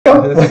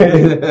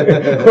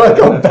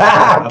Welcome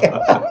back.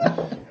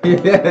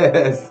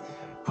 Yes.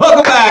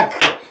 Welcome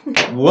back.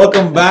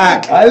 Welcome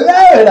back. I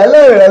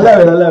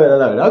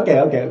love it.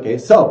 Okay.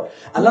 So,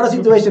 a lot of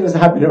situations are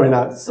happening right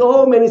now.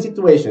 So many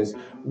situations.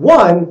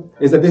 One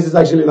is that this is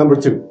actually number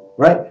 2,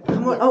 right?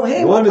 Come on. Oh,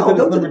 hey, One welcome. is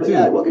that it's number 2.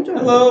 Yeah, welcome.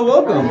 Hello,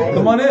 welcome.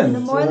 Come on in. The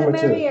more the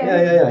merrier.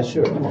 Yeah,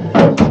 sure. Come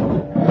on.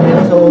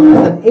 So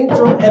it's an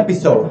intro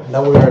episode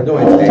that we are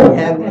doing today,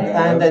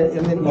 and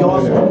then you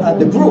also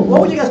the group.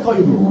 What would you guys call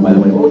your group, by the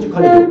way? What would you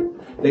call your group?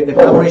 The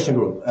collaboration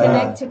group.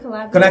 Connect to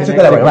collaborate. Connect to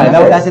collaborate. Right.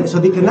 That's it. So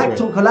the connect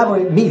to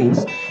collaborate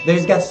meetings.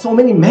 There's got so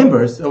many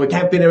members, so we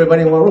can't fit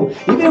everybody in one room.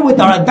 Even with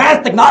our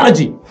advanced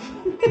technology.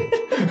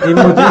 Even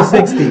with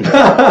 360,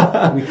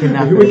 we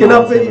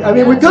cannot fit. I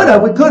mean, we could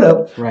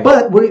have, right.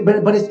 but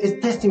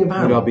it's testing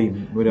environment.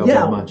 We don't be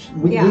much.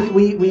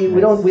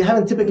 We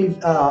haven't typically.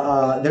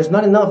 There's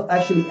not enough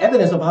actually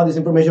evidence of how this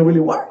information really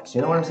works.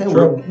 You know what I'm saying?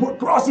 Sure. We're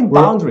crossing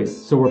boundaries.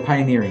 So we're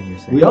pioneering. You're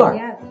saying we are.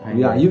 Yeah.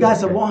 You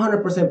guys are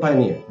 100%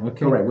 pioneer.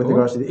 Okay. Correct. With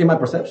regards to in my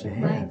perception.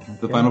 Nice.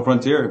 The final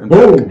frontier.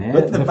 Boom. Yeah,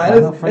 It's the the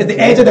final final. It's the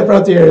edge of the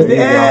frontier. It's the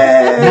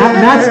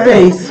edge. Not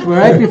space. We're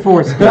right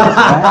before space.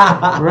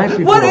 Right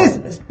before. What is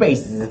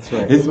space? That's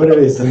right. It's what it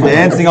is.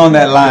 Dancing on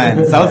that line.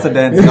 Salsa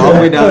dancing all the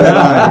way down that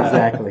line.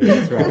 Exactly.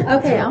 That's right.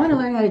 Okay, I want to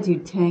learn how to do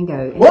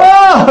tango.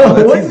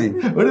 Whoa! That's easy.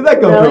 Where did that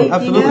go Really? from?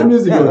 Absolutely. Where's the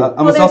music going? I'm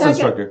a Well, salsa there's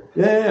instructor.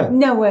 Yeah.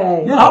 No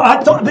way. Yeah, I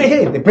told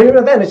hey, the premium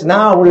advantage.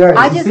 Now we're learning.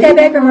 I just See? got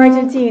back from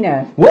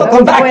Argentina. Welcome I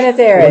was back. Buenos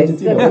Aires,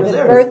 Argentina, the Buenos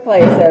Aires.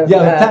 birthplace of.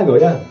 Tango.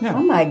 Yeah.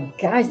 Oh my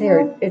gosh,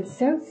 it's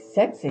so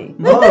sexy.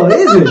 Oh,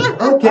 is it?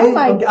 Okay. Oh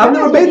my Okay. I've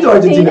never gosh, been to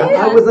Argentina.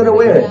 Argentina. I was not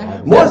aware.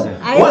 Yeah. Most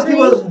I agree.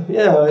 people.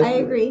 Yeah. I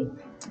agree. How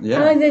Yeah.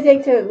 long does it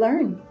take to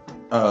learn?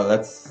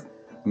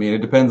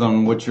 It depends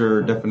on what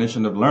your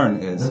definition of learn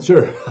is.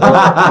 Sure.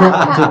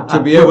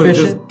 To be able to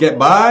just Proficient. get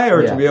by,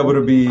 or Yeah. to be able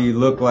to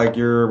look like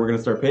we're going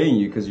to start paying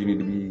you because you need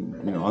to be,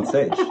 on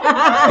stage.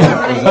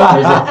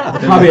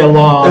 Probably a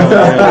long.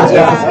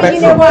 Yeah, but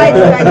you know what?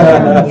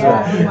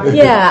 Yeah.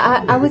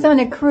 Yeah, I was on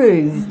a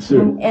cruise,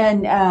 Sure.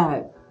 and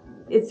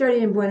it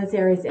started in Buenos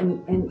Aires,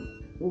 and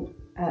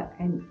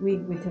we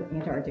went to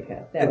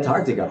Antarctica. That was-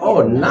 Antarctica.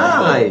 Oh,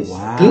 nice.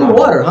 Wow. Clean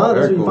water, huh? That's Very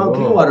where you cool. found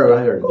clean water. I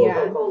heard.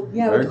 Yeah,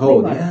 yeah, it Very was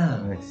Cold. clean water. Yeah.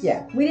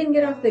 Yeah, we didn't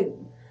get off the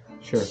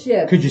Sure.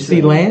 ship. Could you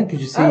see land? Could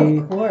you see? Oh,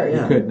 of course.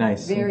 You could.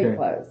 Nice. Very Okay.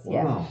 close.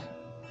 Yeah. Wow.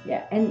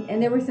 Yeah,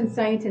 and there were some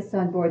scientists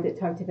on board that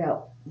talked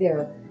about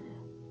their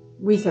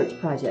research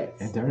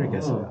projects.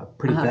 Antarctica's Oh.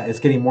 pretty. It's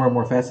getting more and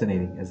more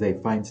fascinating as they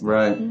find stuff.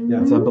 Right.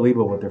 Yeah. It's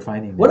unbelievable what they're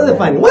finding. What are they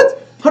finding? What?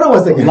 Hold on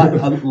one second. Life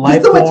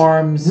There's so much-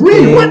 forms.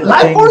 Really? What? things,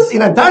 Life forms things.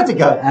 in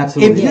Antarctica?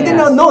 Absolutely. If you did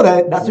Yes. not know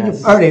that, that's what Yes.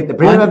 you've earned it. The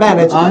premium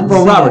advantage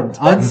from Robert.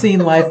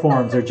 Unseen life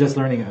forms are just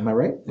learning. Am I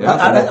right?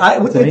 Yeah.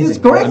 It's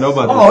amazing. correct. I know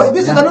about Oh, this.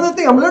 this is another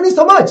thing. I'm learning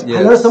so much. I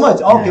Yes. learned so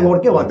much. Okay,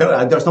 Yeah. well,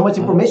 there's so much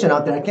information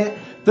out there. I can't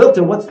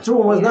filter what's true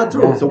and what's not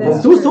true. Yeah. So from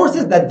That's two true.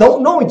 sources that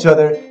don't know each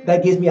other,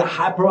 that gives me a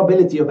high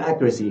probability of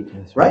accuracy.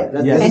 That's Right? right.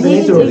 That's, Yes. this And is the he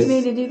nature can of teach me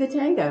this. to do the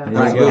tango.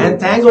 There Right. you go. And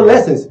tango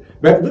lessons.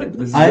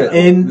 This is it.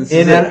 In This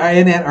is it.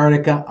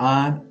 Antarctica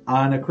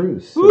on a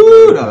cruise.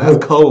 Woo, no, that's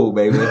cold,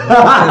 baby. They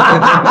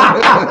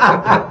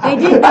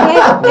did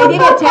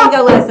have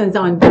tango lessons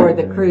on board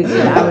the cruise.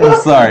 But I I'm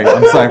was, sorry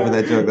for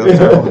that joke. That was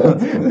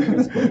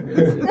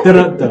terrible.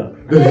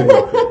 Dun-dun-dun.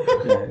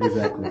 Yeah,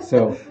 exactly.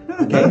 So,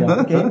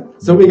 Okay.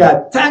 So we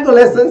got tango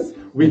lessons.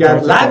 We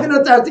got live in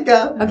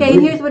Antarctica. okay,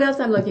 and here's what else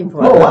I'm looking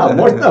for. Oh wow,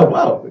 more stuff.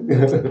 Wow.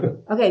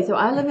 Okay, so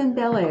I live in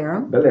Bel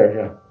Air.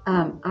 Yeah.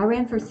 I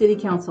ran for city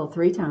council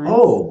 3 times.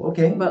 Oh,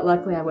 okay. But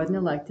luckily I wasn't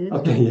elected.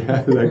 Okay,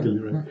 yeah, luckily,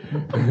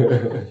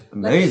 right.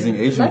 Amazing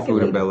Asian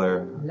food in Luckily. Bel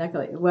Air.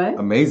 Luckily. What?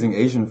 Amazing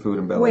Asian food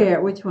in Bel Air.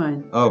 Where? Which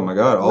one? Oh my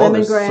God!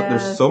 Lemongrass.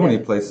 There's so many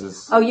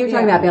places. Oh, you're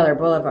talking about Bel Air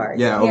Boulevard.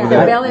 Yeah, Yeah. over So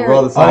there. Bel Air- Where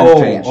all the signs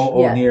change.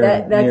 Yeah, near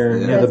that's near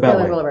that's the Bel Bel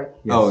Air Air. Boulevard.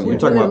 Yes. Oh, you're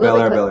talking We're about Bel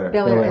Air, Bel Bel Air.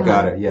 Bel Air.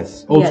 Got it.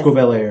 Yes. Old Yes. school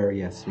Bel Air.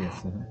 Yes.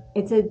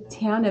 It's a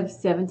town of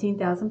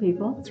 17,000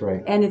 people. That's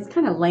right. And it's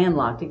kind of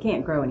landlocked. It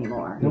can't grow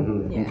anymore.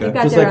 Mhm. Yeah. They've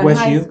got Just their like own West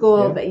high U?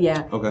 school. Yeah. But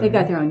yeah. Okay. They've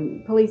got their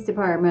own police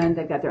department.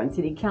 They've got their own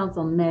city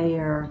council,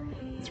 mayor.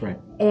 That's right.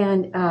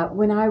 And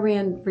when I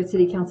ran for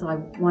city council, I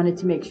wanted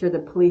to make sure the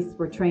police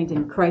were trained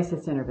in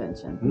crisis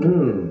intervention.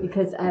 Mm.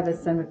 Because I have a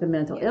son with a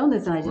mental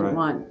illness, and I didn't Right.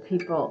 want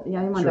people, I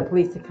didn't want Sure. the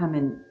police to come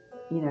and,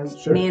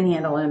 Sure.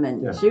 manhandle him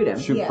and Yeah. shoot him.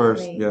 Shoot Yeah,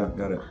 first. right. Yeah,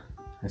 got it.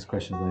 Nice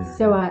questions later.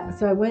 So I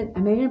made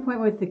an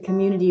appointment with the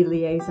community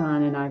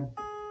liaison, and I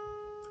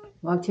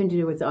walked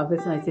into his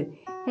office, and I said,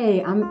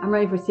 "Hey, I'm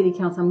ready for city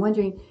council. I'm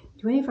wondering,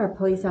 do any of our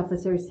police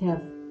officers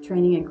have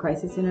training in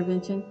crisis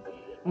intervention?"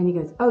 And he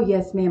goes, "Oh,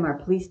 yes, ma'am. Our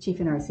police chief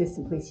and our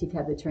assistant police chief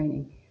have the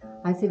training."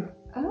 I said,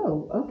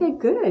 "Oh, okay,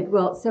 good.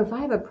 Well, so if I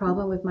have a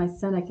problem with my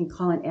son, I can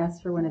call and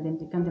ask for one of them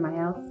to come to my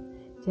house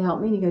to help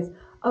me." And he goes,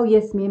 "Oh,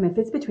 yes, ma'am. If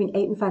it's between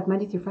 8 and 5,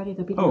 Monday through Friday,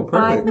 they'll be there Oh, in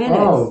 5 perfect. minutes."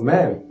 Oh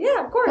man.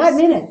 Yeah, of course. 5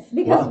 minutes.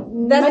 Because Wow.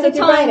 that's Monday the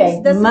through Friday.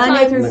 times. That's Monday the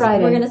times through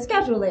Friday. we're going to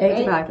schedule it,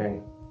 8 to right? 5.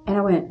 Okay. And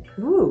I went,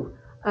 ooh,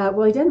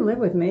 well, he doesn't live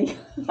with me.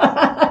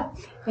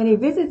 And he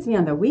visits me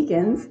on the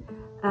weekends.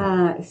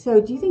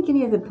 So do you think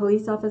any of the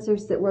police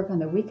officers that work on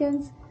the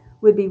weekends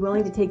would be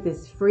willing to take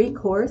this free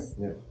course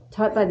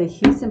taught by the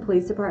Houston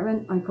Police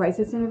Department on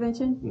crisis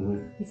intervention?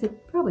 Mm-hmm. He said,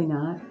 probably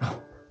not.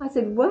 I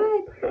said,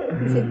 what?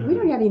 He said, we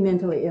don't have any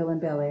mentally ill in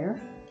Bel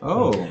Air.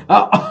 Oh.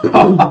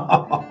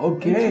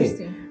 Okay.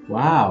 Interesting.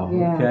 Wow.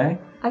 Yeah. Okay.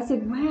 I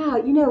said, wow,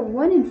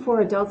 1 in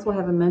 4 adults will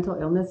have a mental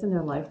illness in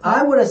their lifetime.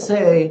 I would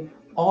say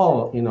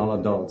all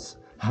adults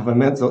have a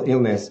mental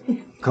illness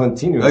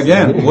continuously.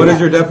 Again, what is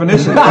your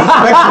definition? There's a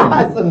spectrum.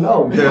 I don't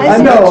know. There's I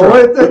a know.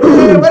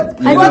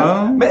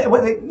 spectrum.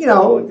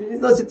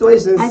 In those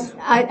situations. I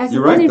said,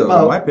 You're right, "One in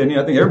though. In my opinion,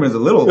 I think everybody's a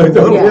little.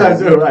 Yeah,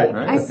 you're right.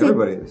 Right? I said-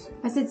 Everybody is.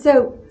 I said,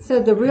 so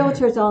the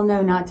realtors all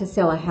know not to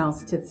sell a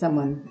house to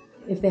someone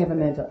if they have a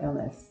mental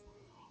illness.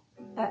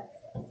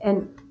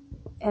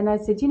 And I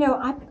said,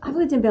 I've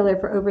lived in Bel Air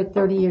for over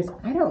 30 years.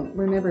 I don't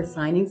remember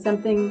signing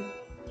something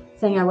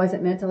saying I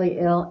wasn't mentally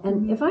ill.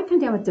 And if I come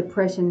down with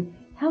depression,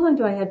 how long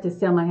do I have to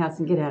sell my house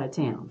and get out of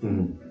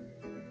town?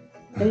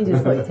 Then he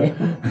just looked at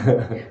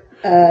me.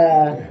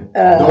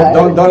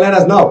 Don't let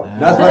us know.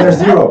 That's why there's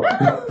 0.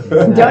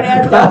 Don't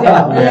ask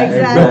them.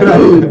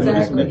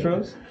 Exactly.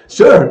 Intros?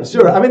 Sure.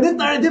 I mean, this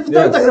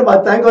started talking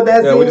about tango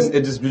dancing. Yeah, we just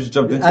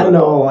jumped into I it.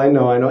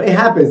 know. It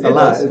happens a It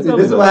lot. does. It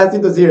This is what I see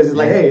those years. It's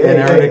like, hey.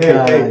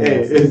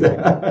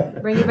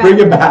 Bring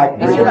it back.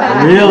 Bring it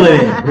back. Really?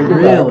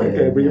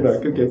 Okay, bring it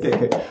back.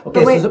 Okay.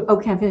 But wait,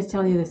 can I finish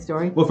telling you the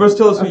story? Well, first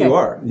tell us who you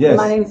are. Yes.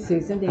 My name is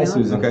Susan Downs. Hi,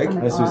 Susan. Okay. I'm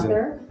an Hi, Susan.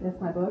 author.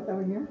 That's my book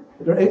over here.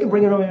 You can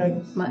bring it over here, I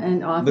guess.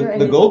 An author.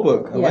 The gold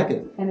book. I like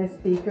it. And a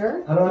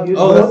speaker. I don't know if you.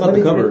 Oh, that's not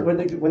the cover. When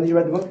did you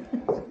write the book?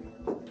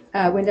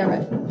 When did I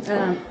write?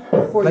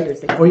 4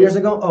 years ago. 4 years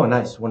ago? Oh,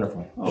 nice.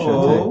 Wonderful.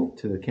 Oh.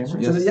 To the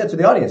camera. To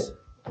the audience.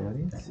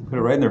 Put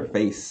it right in their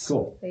face.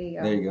 Cool. There you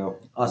go. There you go.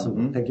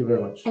 Awesome. Thank you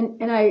very much.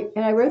 And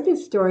I wrote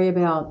this story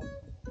about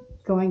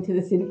going to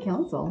the city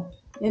council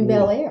in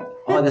Bel Air.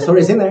 Oh, the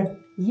story's in there.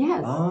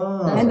 Yes.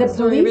 Ah. And the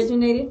Story police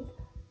originated?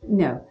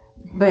 No,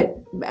 but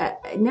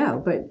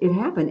it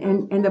happened.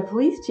 And the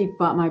police chief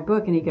bought my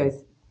book, and he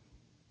goes,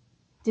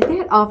 "Did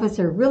that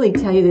officer really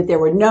tell you that there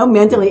were no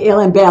mentally ill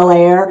in Bel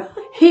Air?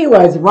 He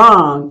was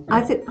wrong."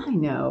 I said, "I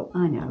know."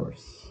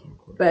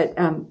 But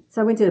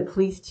so I went to the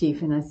police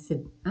chief, and I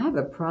said, "I have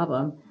a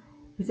problem."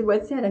 He said,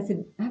 "What's that?" I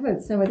said, "I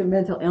have someone with a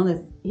mental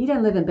illness. He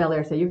doesn't live in Bel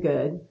Air, so you're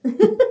good."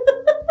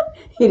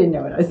 He didn't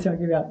know what I was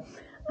talking about.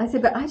 I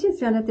said, "But I just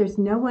found out there's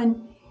no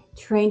one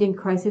trained in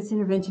crisis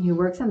intervention who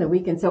works on the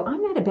weekend, so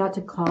I'm not about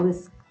to call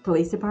this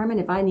police department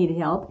if I need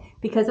help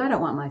because I don't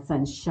want my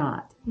son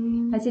shot."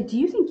 I said, "Do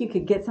you think you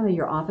could get some of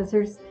your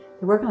officers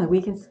to work on the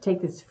weekends to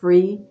take this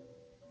free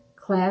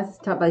class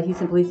taught by the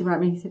Houston Police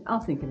Department?" He said, "I'll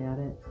think about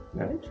it."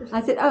 Yeah.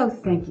 I said, "Oh,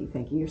 thank you.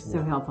 You're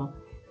so helpful."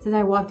 So then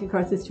I walked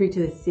across the street to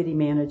the city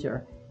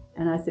manager,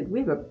 and I said, "We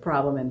have a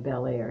problem in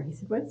Bel Air." He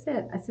said, "What's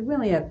that?" I said, "We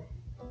only have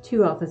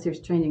 2 officers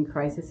trained in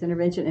crisis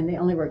intervention, and they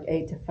only work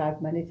 8 to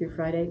 5 Monday through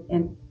Friday.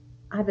 And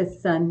I have a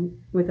son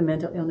with a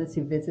mental illness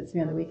who visits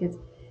me on the weekends.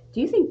 Do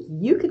you think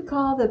you could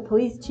call the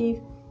police chief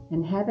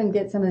and have him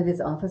get some of his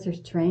officers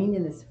trained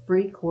in this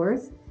free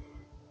course?"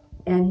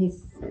 And he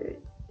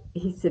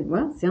said,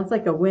 "Well, sounds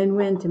like a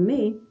win-win to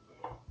me."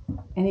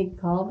 And he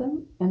called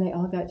them, and they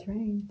all got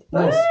trained.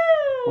 Nice.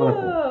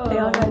 Wonderful. They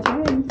all got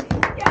trained.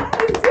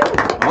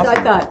 So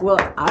I thought, well,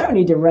 I don't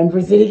need to run for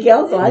city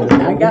council. I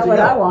got what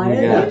I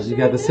wanted. You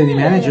got the city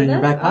manager in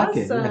your back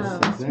pocket. Awesome. Yes,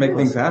 Let's exactly. make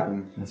things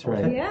happen. That's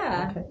right.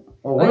 Yeah.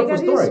 Oh, All you wonderful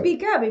gotta do is story.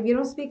 speak up. If you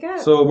don't speak up.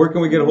 So where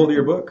can we get a hold of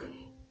your book?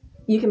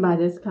 You can buy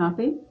this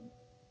copy.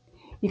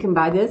 You can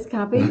buy this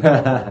copy.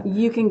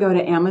 You can go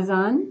to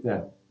Amazon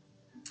Yeah.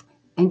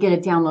 and get a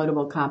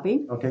downloadable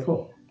copy. Okay,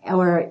 cool.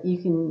 Or you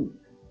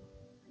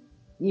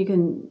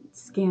can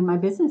scan my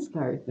business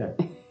card Yeah.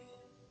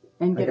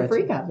 and get I a got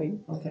free you. copy.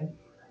 Okay.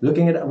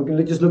 Looking it up, we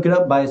can just look it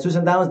up by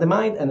Susan Downs, The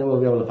Mind, and then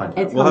we'll be able to find it.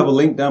 It's We'll have a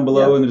link down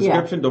below in the Yeah.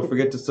 description. Don't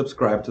forget to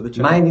subscribe to the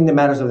channel. Minding the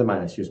Matters of the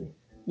Mind, excuse me.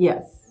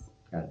 Yes.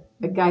 Got it.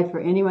 A guide for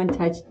anyone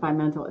touched by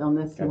mental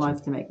illness who Gotcha.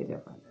 wants to make a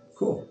difference.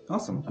 Cool.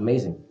 Awesome.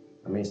 Amazing.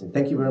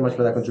 Thank you very much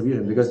for that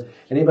contribution, because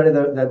anybody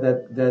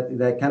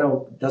that kind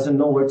of doesn't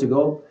know where to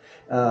go,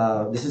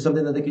 this is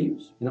something that they could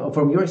use,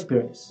 from your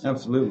experience.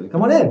 Absolutely.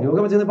 Come on in. You're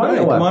coming to the party.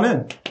 Hey, or what? come on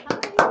in.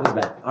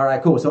 Lisbet. All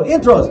right, cool. So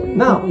intros.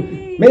 Now,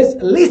 Miss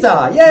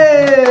Lisa.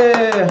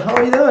 Yay! How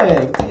are you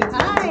doing?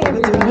 Hi,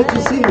 Good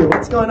to see you.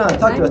 What's going on?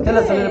 Talk to us. Tell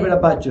us a little bit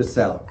about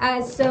yourself.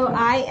 So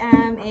I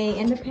am a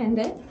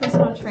independent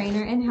personal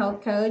trainer and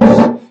health coach.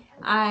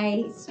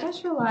 I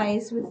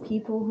specialize with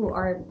people who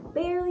are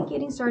barely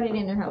getting started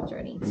in their health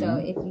journey. So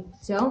if you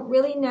don't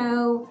really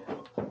know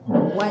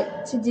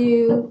what to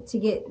do to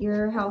get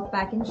your health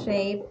back in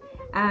shape,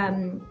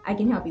 I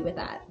can help you with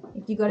that.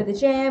 If you go to the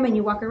gym and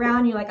you walk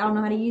around, you're like, I don't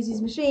know how to use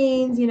these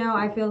machines,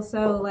 I feel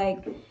so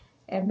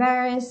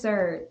embarrassed,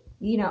 or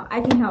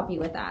I can help you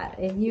with that.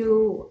 If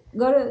you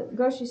go to the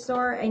grocery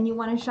store and you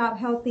want to shop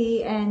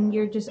healthy and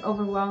you're just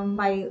overwhelmed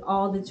by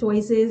all the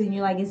choices and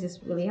you're like, is this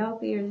really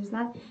healthy or is this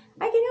not?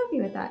 I can help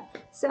you with that.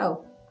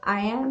 So I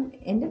am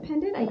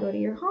independent. I go to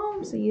your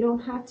home, so you don't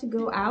have to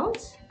go out.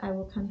 I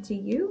will come to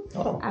you.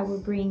 Oh. I will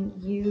bring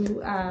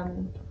you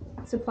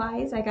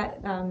supplies. I got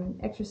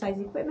exercise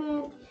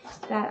equipment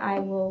that I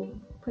will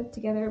put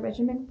together a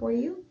regimen for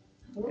you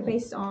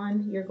based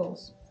on your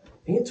goals.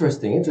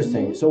 Interesting.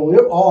 So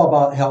we're all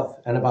about health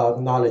and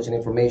about knowledge and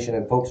information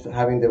and folks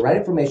having the right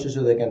information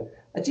so they can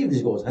achieve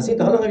these goals.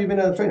 Jacinto, how long have you been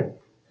a trainer?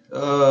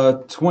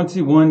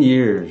 21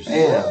 years.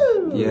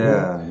 Damn.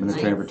 Yeah, I've been a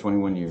trainer for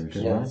 21 years.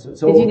 Yeah.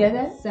 So Did you know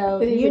that? So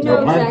Did you you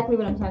know know exactly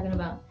what I'm talking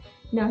about.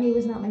 No, he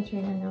was not my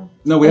trainer, no.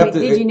 No, we have to.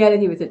 Did you know that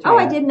he was a trainer? Oh,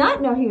 I did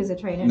not know he was a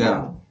trainer,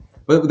 No.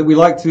 But we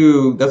like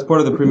to. That's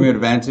part of the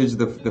ThePremiumAdvantage.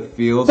 The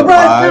field, the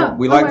Surprise! vibe.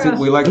 We like to.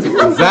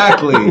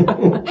 Exactly.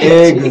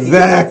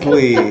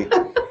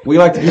 We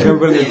like to keep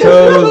everybody on their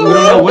toes. We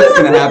don't know what's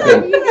going to There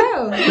happen, you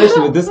go.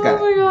 especially with this guy.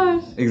 Oh my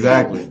gosh.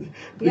 Exactly.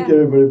 Yeah.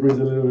 everybody brings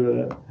a little bit of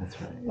that. That's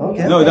right.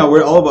 Okay. No,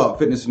 we're all about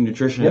fitness and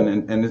nutrition,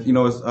 Yep. and you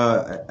know, it's,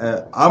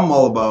 I'm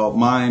all about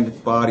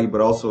mind, body, but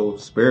also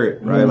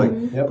spirit, right? Like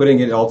Yep. putting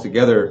it all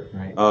together.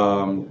 Right.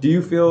 Do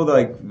you feel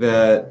like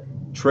that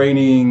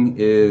training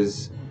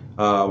is?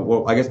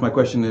 Well, I guess my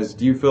question is: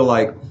 do you feel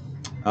like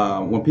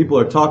when people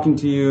are talking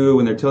to you,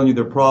 when they're telling you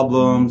their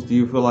problems, do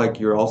you feel like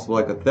you're also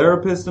like a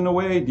therapist in a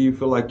way? Do you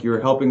feel like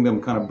you're helping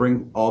them kind of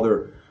bring all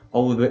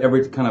of the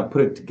every kind of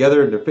put it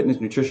together, their fitness,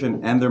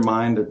 nutrition, and their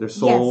mind, their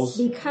souls?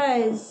 Yes,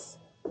 because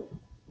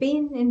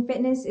being in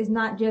fitness is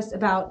not just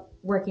about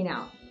working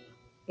out.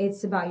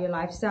 It's about your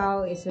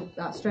lifestyle. It's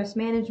about stress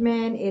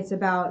management. It's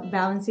about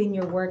balancing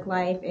your work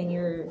life and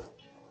your,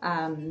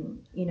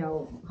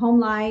 home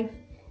life.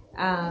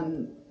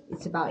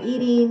 It's about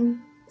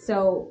eating.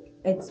 So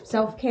it's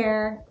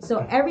self-care.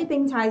 So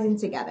everything ties in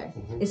together.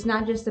 It's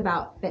not just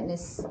about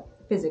fitness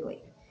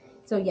physically.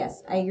 So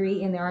yes, I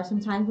agree. And there are some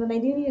times when they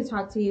do need to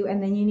talk to you,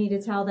 and then you need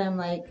to tell them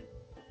like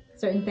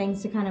certain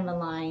things to kind of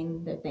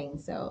align their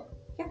things. So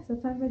yeah,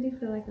 sometimes I do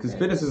feel like Because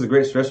fitness is a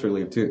great stress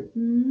relief too.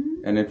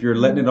 Mm-hmm. And if you're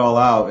letting it all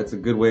out, it's a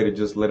good way to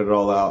just let it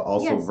all out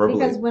also yes, verbally.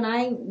 because when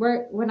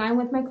I'm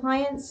with my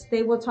clients,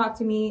 they will talk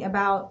to me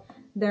about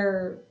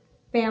their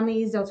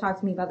families. They'll talk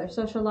to me about their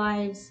social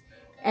lives.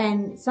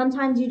 And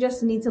sometimes you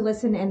just need to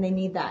listen, and they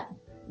need that.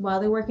 While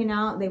they're working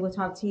out, they will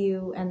talk to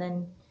you and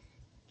then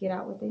get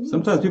out what they need.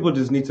 Sometimes people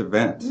just need to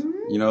vent. Mm-hmm.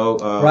 You know,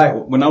 Right.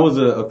 When I was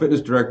a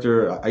fitness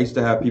director, I used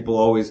to have people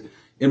always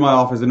in my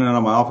office, in and out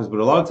of my office. But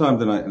a lot of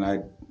times, and I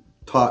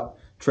taught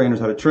trainers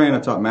how to train. I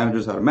taught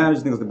managers how to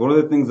manage things. One of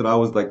the things that I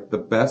was like the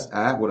best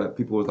at, what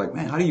people was like,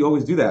 man, how do you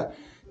always do that?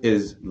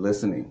 Is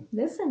listening.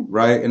 Listen.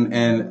 Right?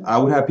 And I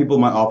would have people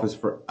in my office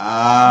for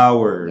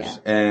hours. Yeah.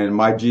 And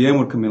my GM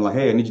would come in like,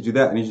 hey, I need you to do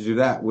that. I need you to do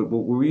that. What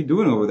were you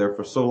doing over there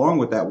for so long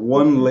with that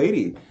one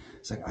lady?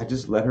 It's like, I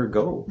just let her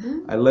go.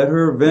 I let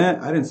her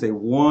vent. I didn't say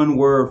one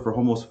word for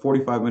almost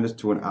 45 minutes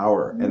to an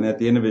hour. And at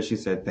the end of it, she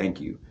said, thank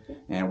you.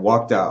 And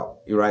walked out,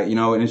 right? You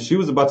know, and she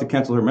was about to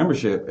cancel her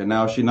membership. And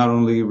now she not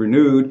only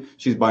renewed,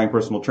 she's buying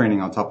personal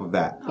training on top of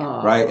that,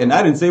 right? And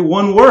I didn't say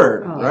one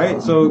word,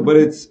 right? So, but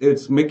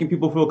it's making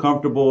people feel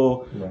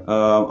comfortable,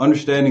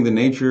 understanding the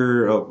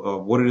nature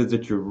of what it is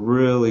that you're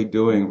really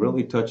doing,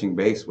 really touching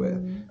base with.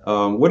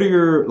 What are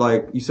your,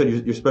 like you said,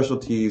 your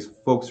specialties,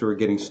 folks who are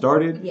getting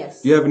started?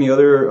 Yes. Do you have any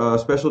other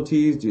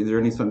specialties? Is there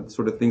any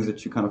sort of things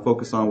that you kind of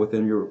focus on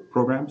within your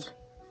programs?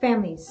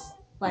 Families.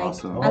 Like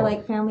Awesome. I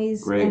like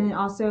families, Great. and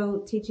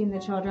also teaching the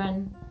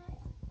children.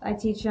 I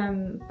teach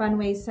them fun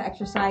ways to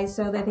exercise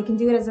so that they can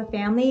do it as a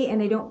family, and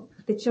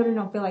the children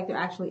don't feel like they're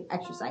actually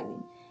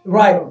exercising.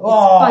 Right. It's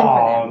fun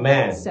for them.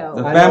 Man. So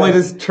The family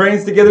just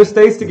trains together,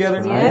 stays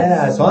together.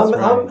 Yeah, so That's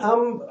right.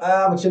 I'm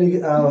actually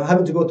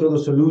having to go through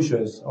those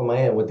solutions on my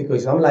end with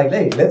because I'm like,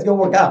 hey, let's go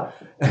work out,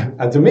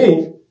 and to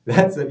me,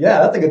 that's a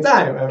good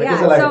time. I mean, yeah, because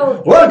they're like,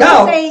 so work when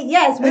out. you say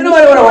yes, when Ain't you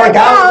nobody say wanna work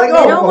out. Like, they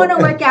oh, don't oh. want to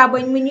work out.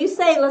 But when you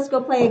say let's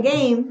go play a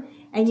game,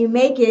 and you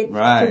make it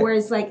Right. to where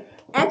it's like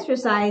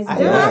exercise,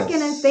 they're not Yes.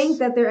 gonna think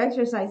that they're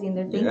exercising.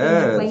 They're thinking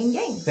they're Yes. playing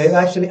games.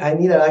 I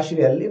need it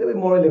actually a little bit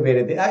more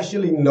elevated. They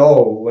actually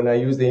know when I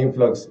use the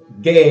influx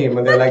game,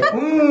 and they're like, Yeah,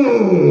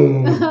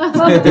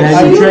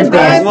 you tricked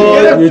guys us.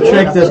 together. You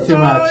tricked us too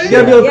much. You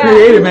gotta be a little Yeah.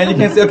 creative, man. You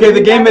can't say, okay,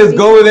 the game is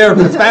go over there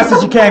as fast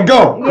as you can,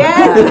 go.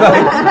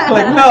 Yeah.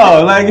 like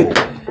no, like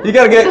you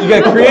gotta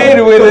get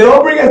creative with it.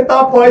 Don't bring a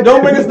stop point.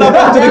 Don't bring a stop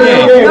point to the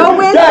game. No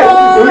whistle.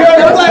 Guys, we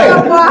no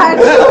stopwatch.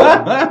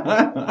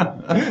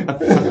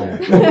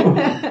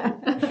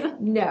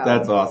 No.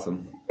 That's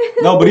awesome.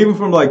 No, but even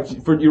from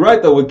you're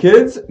right though, with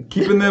kids,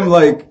 keeping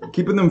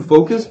them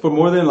focused for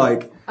more than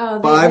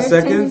Oh, 5 their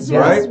seconds,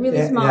 attention right? is really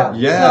Yeah, small.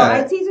 yeah. So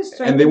I teach a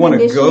strength And they and wanna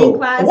conditioning go.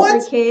 class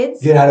What? for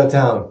kids. Get out of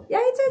town. Yeah,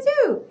 I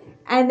do.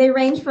 And they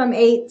range from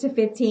 8 to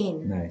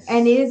 15. Nice.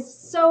 And it is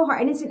so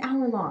hard. And it's an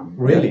hour long.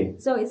 Really?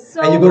 So it's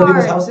so And you go to hard.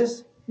 people's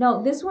houses?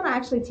 No, this one I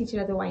actually teach it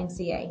at the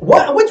YMCA.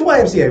 What? Which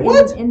YMCA?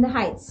 What? In the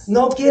Heights.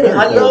 No kidding.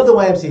 I love the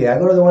YMCA. I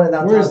go to the one in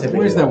downtown.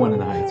 Where's that one in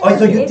the Heights? Oh,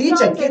 so you It's teach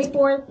on at kids?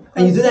 34th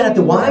And you do that at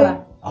the Y?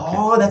 Luera.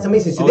 Oh, that's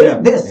amazing. See, Oh, they yeah.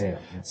 did this. Yeah.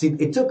 See,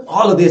 it took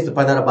all of this to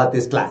find out about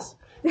this class.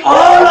 All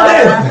of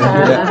this!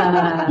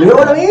 You know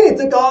what I mean? It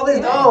took all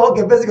this. Oh,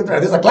 okay, physical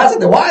therapy. There's a class at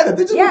the Y that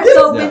teaches Yeah, kids.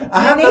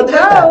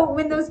 so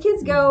when those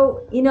kids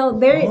go,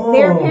 their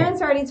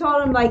parents already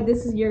told them like,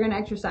 this is you're gonna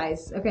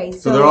exercise. Okay,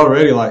 So they're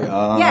already like,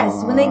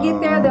 yes. When they get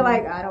there, they're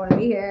like, I don't want to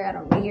be here. I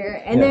don't want to be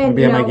here. And then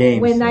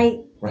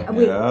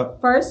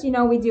first,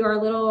 we do our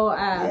little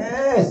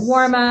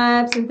warm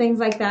ups and things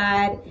like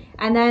that,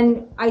 and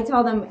then I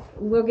tell them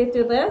we'll get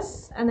through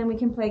this, and then we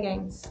can play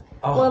games.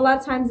 Oh. Well, a lot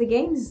of times the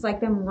games is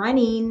like them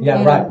running,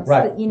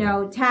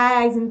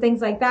 tags and things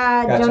like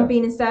that,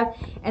 jumping and stuff.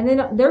 And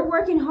then they're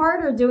working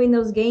harder doing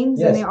those games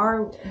than they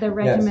are the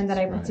regimen that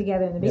I put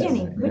together in the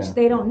beginning, which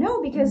they don't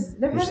know because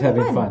they're just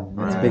having fun. fun.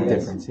 That's a big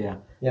difference, Yeah.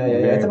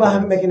 It's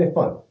about making it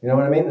fun. You know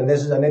what I mean? And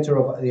this is the nature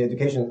of the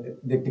education.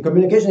 The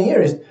communication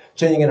here is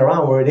changing it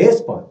around where it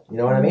is fun. You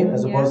know what I mean?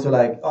 As opposed to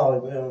like,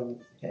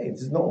 hey,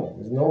 it's normal.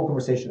 There's no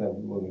conversation that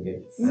we'll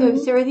engage.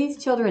 So are these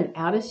children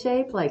out of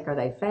shape? Like, are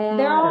they fat?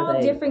 They're all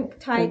different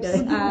types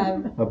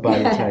of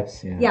body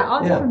types.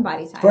 All different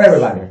body types. For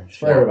everybody. It's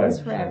for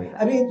everybody.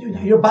 I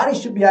mean, your body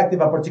should be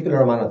active a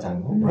particular amount of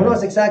time. Who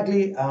knows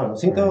exactly? I don't know.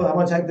 Cinco, how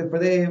much active per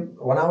day?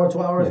 1 hour,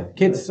 2 hours? Yeah.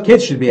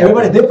 Kids should be active.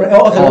 Everybody's different.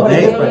 Everybody's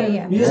different.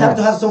 Yeah. You just have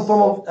to have some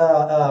form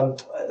of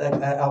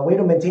a way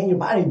to maintain your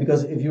body,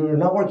 because if you're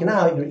not working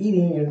out, you're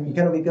eating, you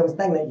kind of become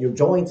stagnant. Your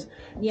joints.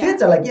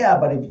 Kids are like,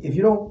 but if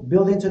you don't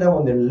build into them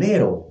when they're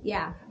little,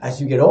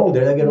 as you get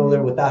older, they get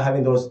older without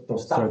having those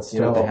stops.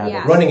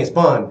 Running is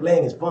fun,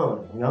 playing is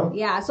fun.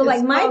 Yeah. So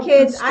like my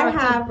kids, I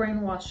have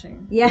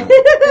brainwashing. Yeah,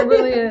 it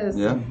really is.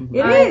 Yeah,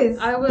 it is.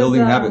 I was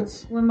building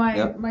habits. When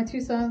my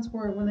two sons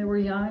when they were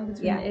young,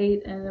 between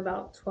 8 and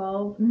about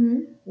 12,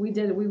 we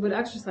would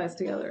exercise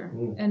together,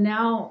 and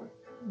now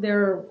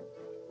they're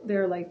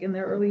like in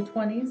their early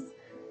 20s.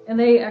 And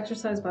they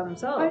exercise by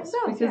themselves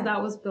because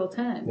that was built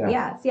in.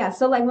 Yeah.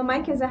 So like when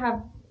my kids, I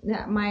have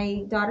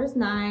my daughter's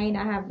 9,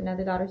 I have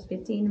another daughter's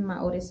 15, and my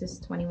oldest is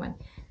 21.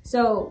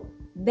 So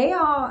they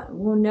all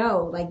will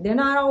know, like they're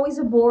not always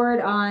aboard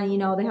on,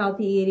 the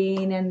healthy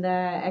eating and the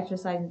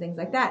exercise and things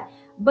like that.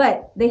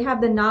 But they have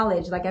the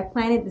knowledge, like I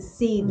planted the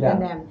seed in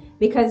them,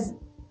 because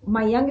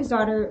my youngest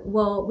daughter,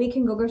 we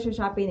can go grocery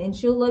shopping and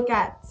she'll look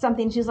at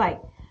something, she's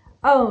like,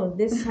 oh,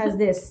 this has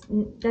this.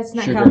 That's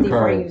not healthy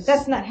for you.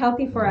 That's not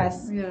healthy for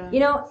us.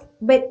 Yeah.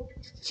 But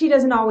she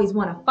doesn't always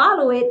want to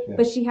follow it,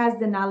 but she has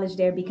the knowledge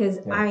there because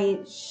I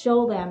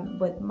show them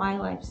with my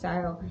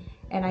lifestyle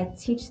and I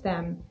teach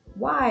them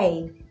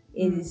why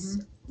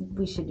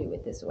we should do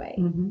it this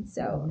way.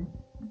 So,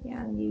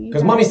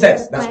 because mommy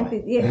says that's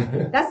why.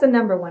 That's the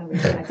number one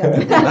reason I tell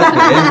them. That's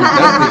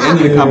the end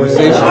of the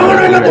conversation.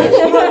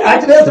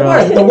 Actually, that's the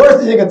worst. The worst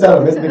thing you can tell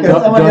them is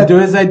because don't do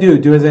as I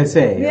do as I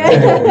say.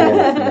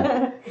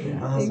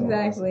 Awesome,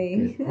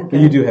 exactly. Awesome. But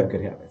you do have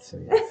good habits. So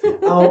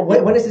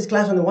when is this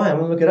class on the Y? I'm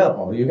gonna look it up.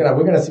 We're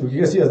gonna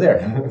see us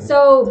there.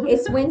 So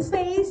it's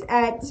Wednesdays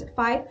at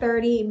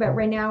 5:30, but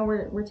right now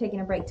we're taking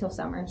a break till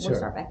summer. We'll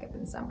start back up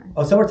in summer.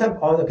 Oh, summertime.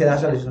 Oh, okay.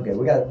 That's okay.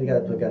 We got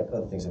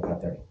other things at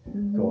 5:30.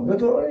 Cool.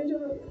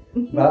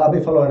 But I'll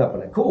be following up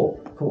on it. Cool.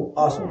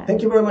 Awesome. Yeah.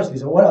 Thank you very much,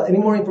 Lisa. What else? Any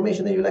more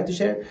information that you'd like to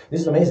share?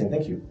 This is amazing.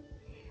 Thank you.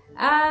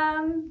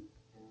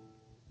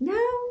 No.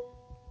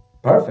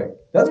 Perfect.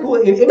 That's cool.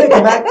 It may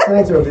come back.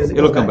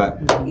 It'll come back.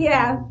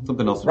 Yeah.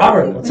 Something else.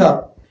 Robert, what's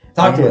up?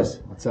 Talk to us.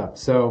 What's up?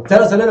 So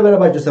tell us a little bit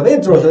about yourself.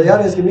 Intro so the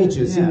audience can meet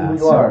you, see who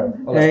you are.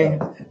 Hey,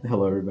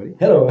 hello everybody.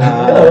 Hello.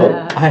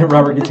 I'm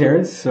Robert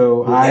Gutierrez.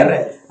 So I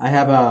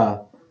have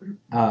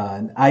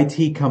an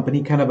IT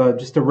company, kind of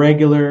just a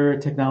regular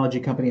technology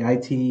company,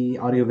 IT,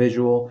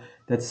 audiovisual.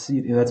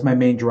 That's my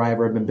main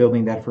driver. I've been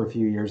building that for a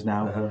few years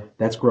now.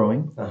 That's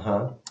growing.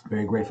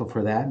 Very grateful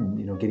for that,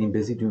 and getting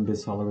busy, doing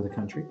business all over the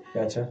country.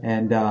 Gotcha.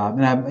 And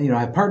I'm I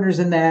have partners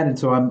in that, and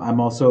so I'm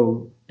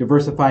also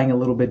diversifying a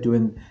little bit,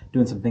 doing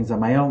some things on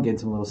my own, getting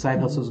some little side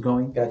hustles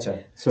going.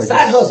 Gotcha. So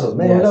side hustles,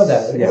 man, we love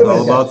that. It's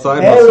all about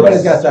side hustles.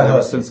 Everybody's got side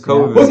hustles since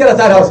COVID. Who's got a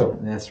side hustle?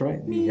 That's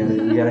right.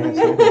 You gotta have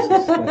side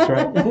hustles. That's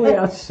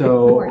right.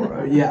 So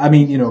I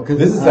mean, because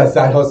this is a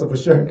side hustle for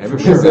sure.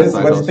 Everybody's got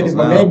side what you think is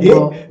my hustles main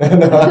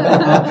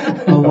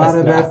gig? A lot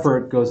of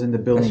effort goes into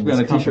building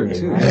this company,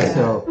 too. Right?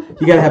 So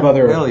you got to have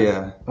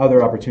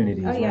other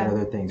opportunities, right?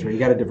 Other things, right? You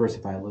got to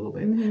diversify a little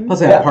bit.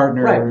 Plus, I have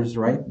partners,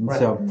 right? And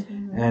so,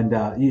 and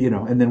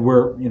and then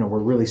we're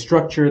really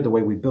structured. The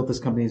way we built this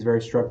company is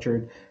very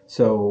structured.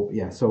 So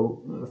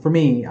so for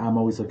me, I'm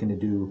always looking to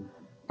do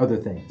other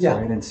things,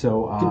 right? And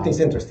so keep things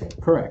interesting.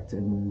 Correct.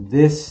 And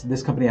this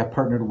company I've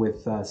partnered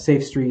with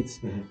Safestreets.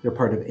 They're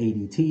part of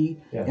ADT,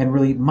 and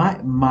really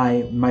my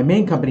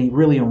main company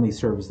really only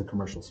serves the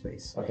commercial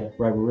space. Okay.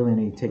 Right. We're really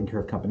only taking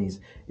care of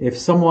companies. If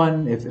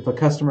a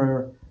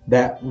customer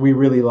that we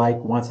really like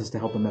wants us to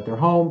help them at their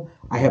home,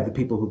 I have the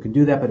people who can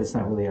do that, but it's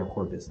not really our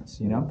core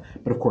business,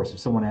 But of course, if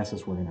someone asks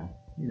us, we're gonna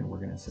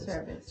assist.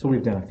 Service. So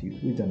we've done a few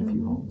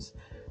homes.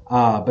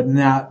 But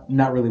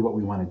not really what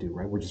we want to do,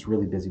 right? We're just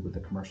really busy with the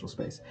commercial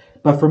space.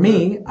 But for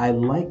me, I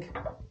like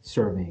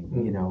serving,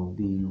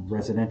 the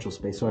residential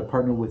space. So I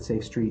partnered with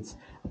Safestreets,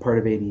 a part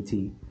of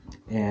ADT,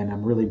 and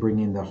I'm really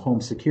bringing the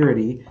home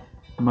security.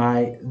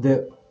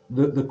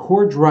 the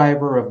core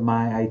driver of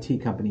my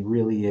IT company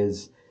really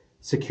is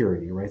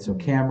security, right? So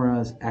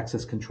cameras,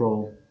 access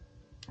control,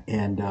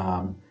 and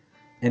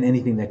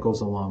anything that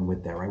goes along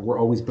with that, right? We're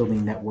always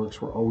building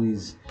networks. We're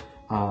always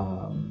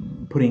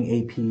putting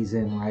APs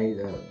in, right?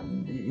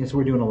 So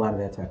we're doing a lot of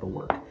that type of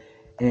work,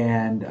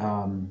 and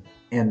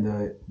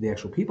the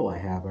actual people I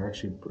have are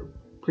actually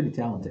pretty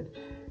talented,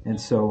 and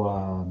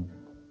so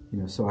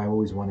so I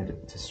always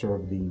wanted to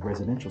serve the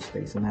residential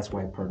space, and that's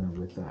why I partnered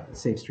with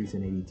Safestreets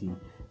and ADT,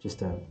 just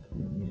to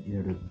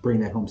to bring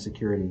that home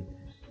security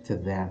to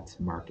that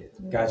market.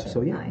 Gotcha. So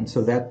yeah, and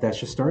so that's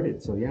just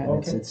started. So yeah,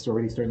 okay. It's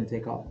already starting to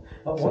take off.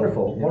 Oh,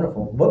 wonderful,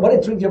 wonderful. What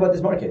intrigued you about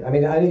this market? I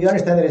mean, you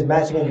understand that it's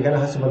matching and you're gonna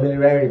have some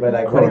familiarity, but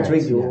like, what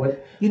intrigued you?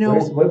 Yeah.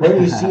 What do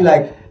you see?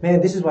 Like,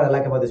 man, this is what I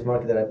like about this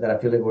market that I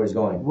feel like where it's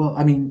going. Well,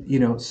 I mean,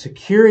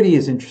 security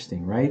is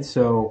interesting, right?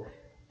 So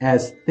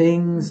as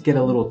things get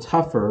a little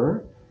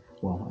tougher,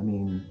 well, I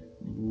mean,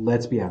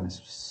 let's be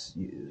honest.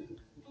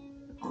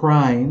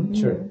 Crime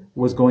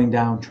was going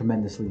down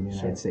tremendously in the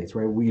United States,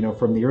 right? We,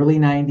 from the early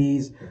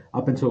 90s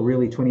up until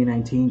really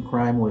 2019,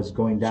 crime was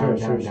going down,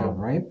 down,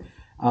 right?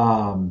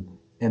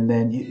 And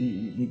then,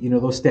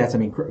 those stats, I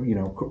mean,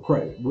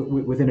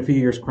 within a few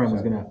years, crime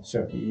was going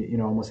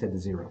to, almost head to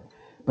zero.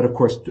 But of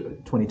course,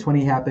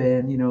 2020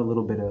 happened. A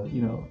little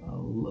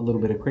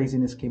bit of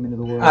craziness came into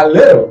the world. A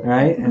little,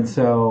 right? And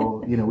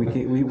so we can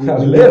get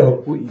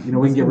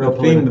real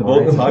political.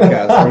 Right?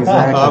 Podcast.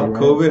 Exactly.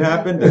 Right? COVID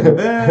happened, and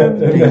then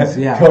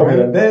COVID, right?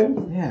 And then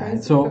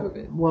and so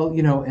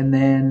and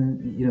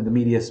then the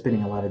media is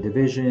spinning a lot of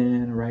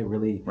division, right?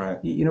 Really,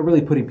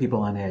 really putting people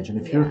on edge. And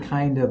if you're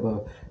kind of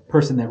a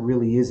person that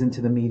really is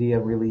into the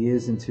media, really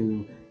is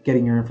into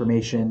getting your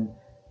information,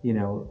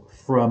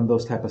 from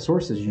those type of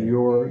sources,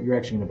 you're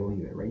actually going to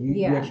believe it, right?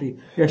 You're actually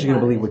going to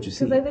believe what you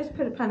see. Because they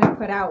just kind of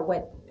put out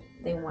what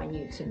they want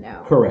you to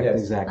know. Correct,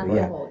 exactly.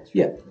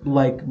 Yeah.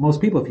 Like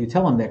most people, if you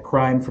tell them that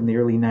crime from the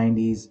early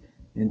 90s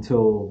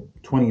until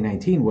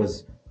 2019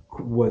 was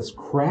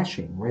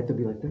crashing, right? They'll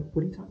be like,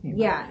 "What are you talking about?"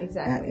 Yeah,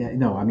 exactly.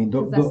 No, I mean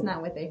that's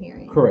not what they're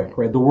hearing. Correct,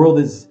 right? The world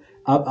is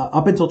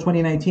up until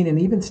 2019, and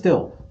even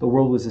still, the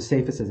world was as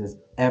safest as it's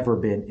ever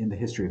been in the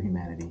history of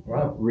humanity.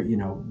 Wow.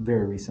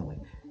 Very recently.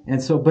 And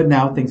so, but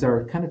now things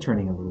are kind of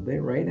turning a little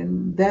bit, right?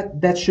 And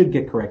that should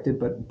get corrected,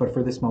 but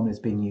for this moment, it's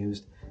being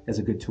used as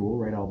a good tool,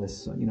 right? All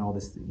this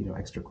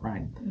extra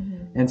crime,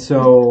 and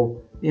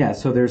so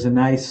so there's a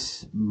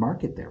nice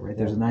market there, right?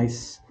 There's a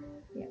nice,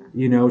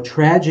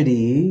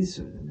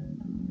 tragedies,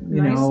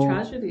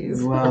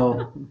 tragedies.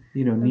 Well,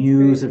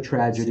 news of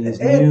tragedies,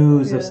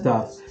 news of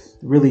stuff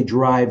really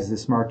drives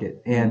this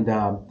market, and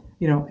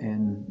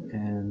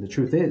and the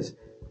truth is,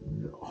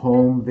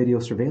 home video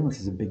surveillance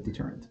is a big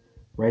deterrent.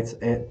 Right?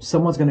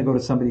 Someone's going to go to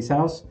somebody's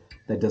house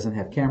that doesn't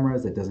have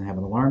cameras, that doesn't have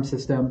an alarm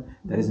system,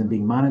 that isn't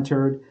being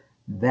monitored.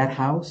 That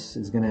house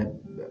is going to,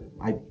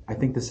 I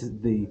think this is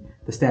the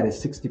stat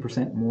is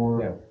 60%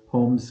 more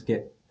homes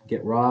get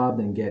robbed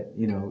and get,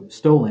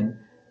 stolen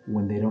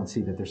when they don't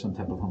see that there's some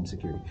type of home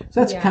security. So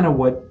that's kind of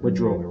what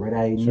drove it, right?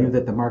 I knew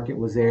that the market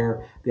was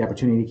there. The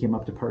opportunity came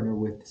up to partner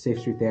with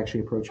Safestreet. They actually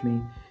approached me.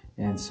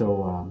 And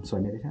so I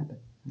made it happen.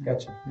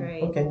 Gotcha.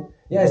 Great. Okay.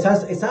 Yeah, it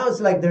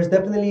sounds like there's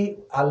definitely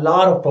a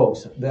lot of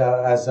folks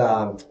that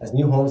as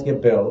new homes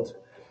get built,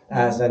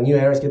 as new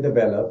areas get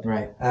developed,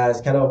 as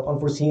kind of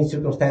unforeseen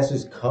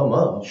circumstances come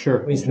up.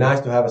 It's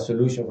nice to have a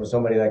solution for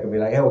somebody that can be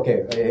like, hey,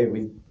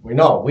 we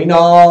know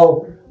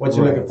what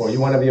you're looking for. You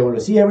want to be able to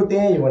see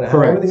everything. You want to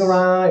have everything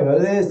around.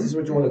 This is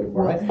what you're looking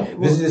for, right?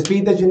 This is the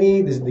speed that you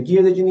need. This is the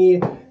gear that you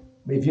need.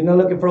 But if you're not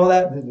looking for all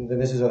that, then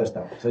this is other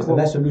stuff. So it's a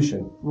nice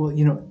solution. Well,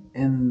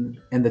 and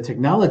the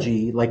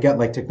technology, like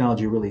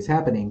technology really is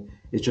happening,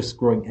 is just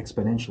growing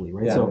exponentially,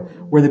 right? Yeah. So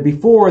where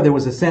before there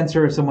was a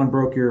sensor, if someone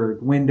broke your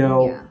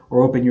window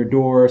or opened your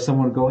door,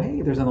 someone would go,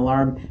 hey, there's an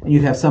alarm, and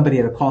you'd have somebody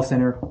at a call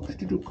center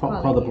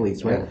call the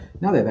police, right?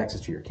 Now they have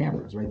access to your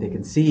cameras, right? They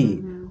can see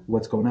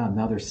what's going on.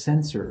 Now there's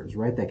sensors,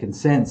 right, that can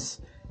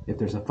sense if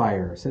there's a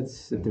fire,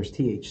 sense if there's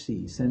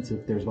THC, sense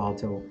if there's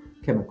volatile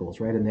chemicals,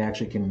 right? And they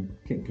actually can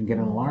get an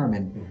alarm,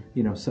 and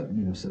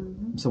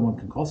someone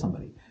can call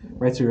somebody,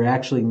 right? So you're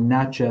actually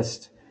not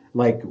just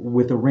like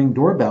with a Ring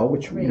doorbell,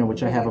 which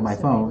I have on my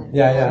phone.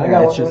 I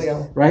got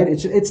one. Right?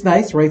 It's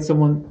nice, right?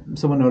 Someone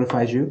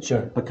notifies you.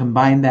 Sure. But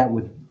combine that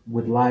with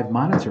live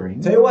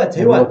monitoring. Tell you what.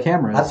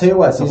 Cameras. I'll tell you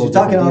what. Since you're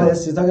talking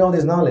all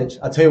this knowledge,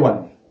 I'll tell you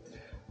what.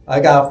 I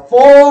got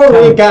 4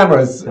 Ring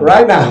cameras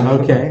right now.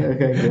 Okay.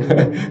 Good.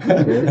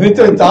 I need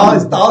to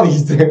install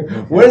these.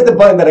 Where's the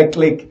button that I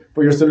click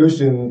for your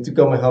solution to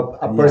come and help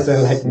a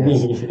person like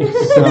me?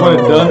 So, you want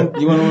it done?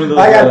 You want one of those?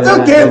 I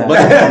got 2 kids.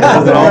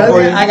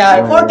 I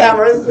got 4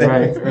 cameras.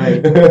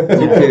 Right.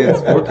 2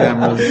 kids, 4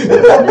 cameras.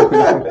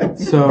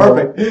 So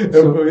perfect.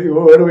 So,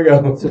 where do we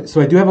go? So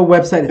I do have a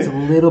website. It's a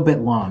little bit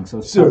long, so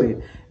it's probably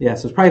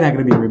so it's probably not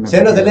going to be remembered.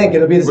 Send us the link.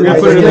 It'll be the We're going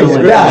to put it in the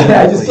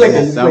link. Just click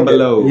it. Down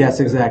below.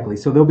 Yes, exactly.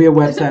 So there'll be a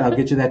website. I'll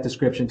get you that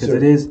description because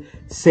it is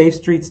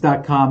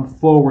safestreets.com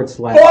 /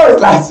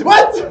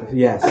 What?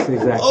 Yes,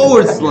 exactly. //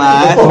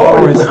 Exactly.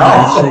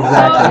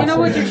 So, you know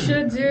what you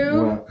should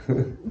do?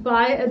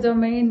 buy a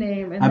domain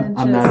name and then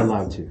I'm not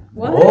allowed to.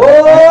 What?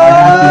 Oh,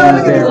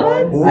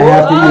 I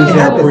have to use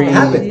their free.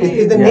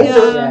 It's the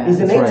nature. It's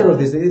the nature of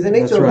this. It's the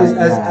nature of this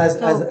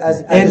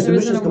as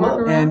solutions come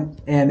up. And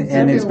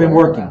it's been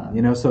working.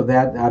 You know, so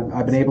that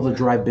I've been able to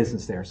drive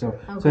business there. So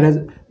it has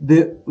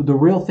the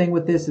real thing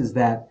with this is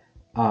that.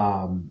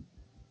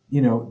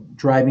 You know,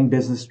 driving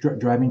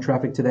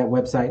traffic to that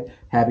website,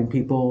 having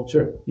people,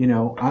 you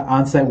know,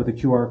 on site with a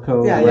QR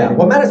code. Yeah, yeah.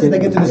 What matters is they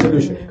get to the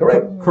solution.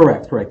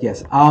 Correct.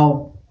 Yes,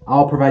 I'll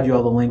provide you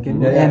all the link.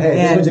 And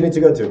here's what you need to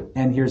go to.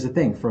 And here's the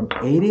thing: from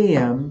 8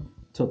 a.m.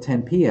 till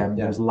 10 p.m.,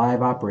 there's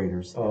live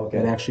operators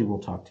that actually will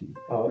talk to you.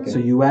 So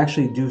you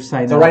actually do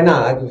sign up. So right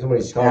now,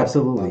 somebody's calling.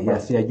 Absolutely,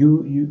 yes, yeah.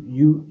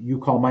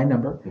 You call my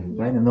number,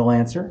 right, and they'll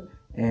answer.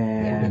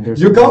 And there's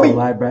you call me,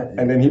 live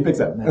and then he picks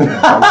up. You hear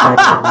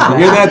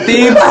that,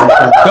 thieves?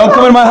 Don't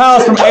come in my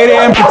house from 8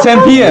 a.m. to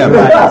 10 p.m.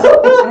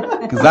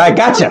 Because I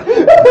gotcha.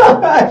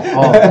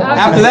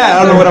 After that,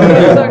 I don't know what I'm going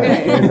to do.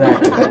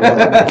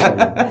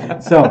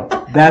 Exactly. So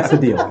that's the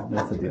deal.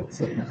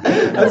 So.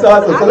 That's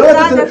awesome. So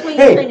that's when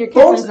you turn your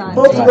cameras on.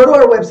 Folks, go to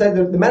our website.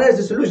 The matter is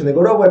the solution. They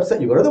go to our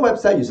website. You go to the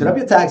website. You set up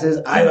your taxes.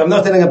 I'm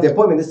not setting up the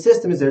appointment. The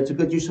system is there to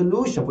get your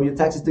solution for your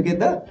taxes to get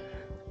done.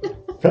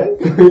 Right?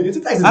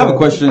 I have a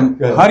question.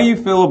 How do you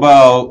feel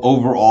about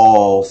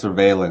overall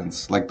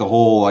surveillance? Like the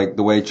whole, like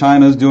the way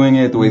China's doing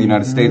it, the way the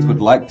United States would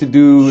like to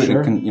do it,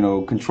 you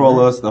know, control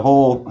us. The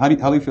whole. How do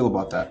you feel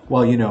about that?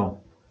 Well, you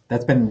know,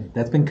 that's been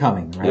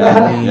coming, right? Yeah,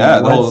 I mean,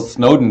 the whole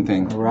Snowden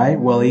thing. Right.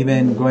 Well,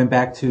 even going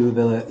back to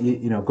the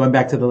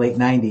late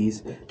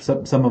 '90s,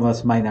 some of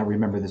us might not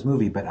remember this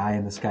movie, but Eye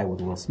in the Sky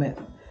with Will Smith.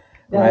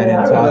 Right,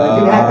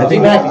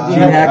 Gene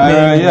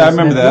Hackman. Yeah, I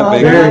remember that.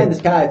 Eye in the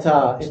Sky.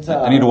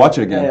 I need to watch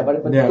it again.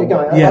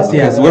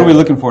 Yes. So what are we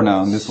looking for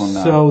now in this one?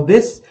 Now? So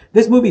this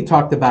movie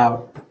talked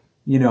about,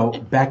 you know,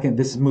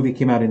 this movie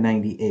came out in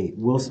 '98.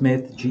 Will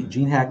Smith,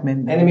 Gene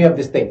Hackman, Enemy of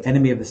the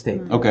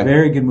State. Okay,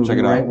 very good movie, check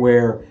it out. right?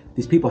 Where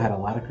these people had a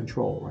lot of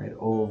control, right,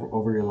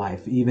 over your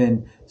life.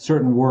 Even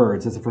certain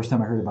words. That's the first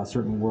time I heard about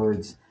certain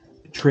words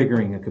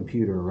triggering a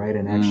computer, right,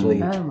 and actually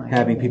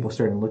having people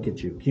starting to look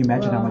at you. Can you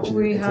imagine how much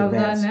we have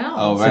advanced? That now?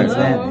 Oh, right.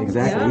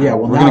 Exactly. Yeah.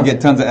 Well, we're gonna get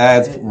tons of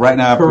ads right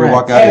now after we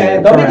walk out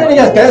here. Don't be getting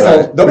us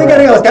canceled. Don't be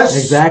getting us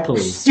canceled.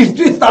 Exactly.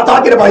 Stop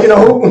talking about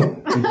who.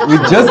 We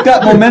just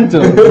got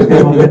momentum. And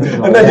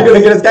then you're gonna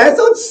get us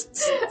canceled.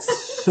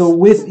 So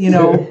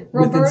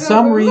within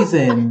some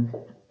reason,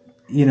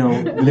 you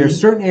know, there's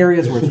certain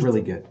areas where it's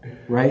really good,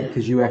 right?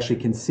 Because you actually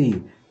can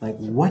see. Like,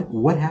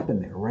 what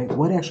happened there, right?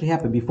 What actually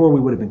happened before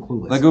we would have been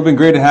clueless? Like, it would have been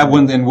great to have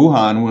one in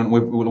Wuhan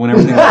when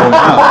everything was going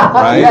on,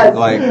 right? Yes.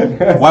 Like,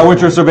 why weren't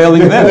you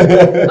surveilling them?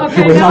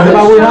 Okay, now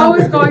the show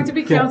is going to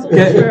be canceled for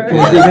sure.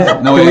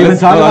 No, wait, let's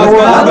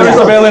do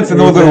surveillance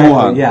and then we'll go to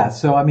Wuhan. Yeah,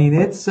 so, I mean,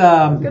 it's...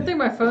 Good thing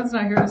my phone's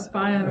not here to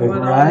spy on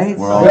what right?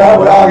 We all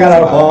got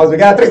our phones. We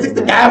got a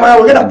 360 camera.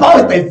 We're going to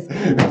post this.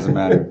 Doesn't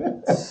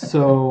matter.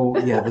 So,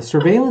 yeah, the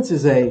surveillance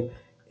is a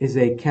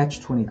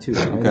catch-22.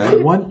 Right?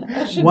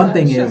 Okay. One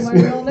thing is,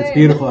 it's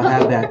beautiful to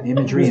have that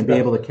imagery and be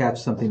able to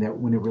catch something that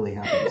when it really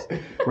happens,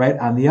 right?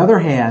 On the other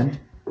hand,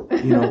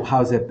 you know,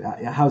 how's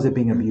it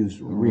being abused?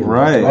 Really?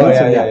 Right. Oh,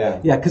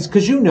 yeah.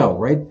 Because you know,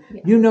 right?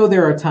 Yeah. You know,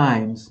 there are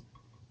times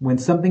when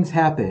something's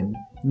happened.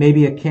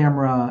 Maybe a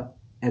camera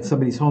at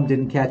somebody's home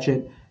didn't catch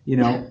it, you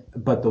know,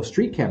 but those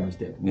street cameras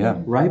did.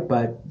 Yeah. Right.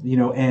 But you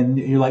know, and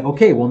you're like,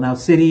 okay, well now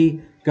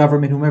city,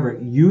 government, whomever,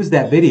 use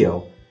that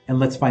video. And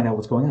let's find out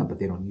what's going on, but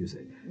they don't use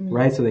it,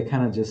 right? So they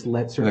kind of just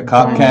let certain... The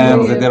cop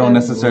cams that they don't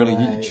necessarily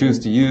choose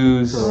to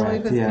use.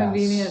 Correct,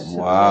 convenient.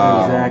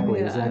 Wow.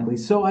 Exactly.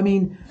 So, I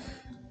mean,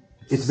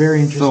 it's very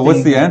interesting. So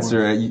what's the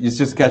answer? It's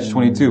just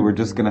catch-22. We're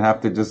just going to have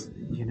to just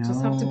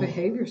have to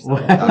behave yourself.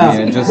 I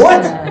mean, just...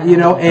 What? You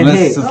know, and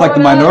it's like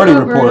the Minority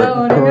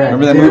Report. Correct.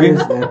 Remember that movie?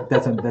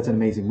 That's an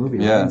amazing movie,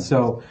 right? Yeah. And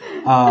so,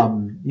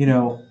 you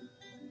know,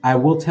 I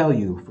will tell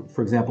you,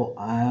 for example,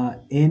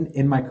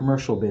 in my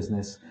commercial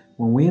business...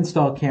 When we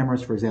install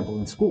cameras, for example,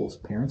 in schools,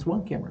 parents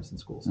want cameras in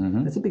schools.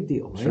 Mm-hmm. That's a big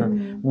deal, right? Sure.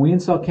 When we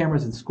install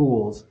cameras in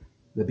schools,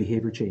 the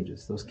behavior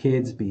changes. Those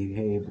kids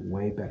behave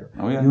way better.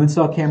 Oh, yeah. You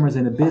install cameras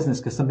in a business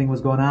because something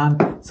was going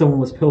on. Someone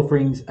was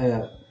pilfering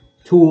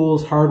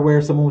tools,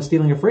 hardware. Someone was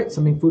stealing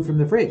food from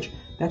the fridge.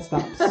 That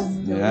stops.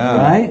 Yeah.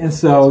 Right? And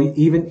so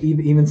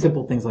even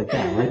simple things like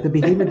that, right? The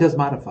behavior does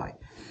modify.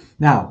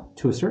 Now,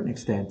 to a certain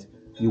extent,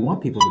 you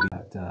want people to be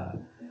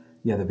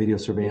the video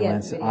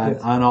surveillance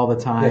on all the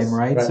time,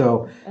 right?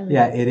 So,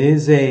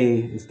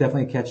 it's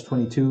definitely a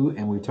catch-22,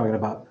 and we're talking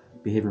about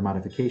behavior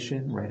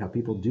modification, right? How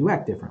people do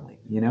act differently,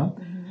 you know?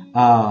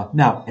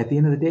 Now, at the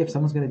end of the day, if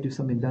someone's going to do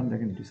something dumb, they're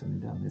going to do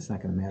something dumb. It's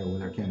not going to matter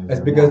whether our cameras. It's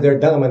because they're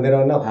dumb and they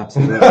don't know.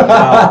 Absolutely.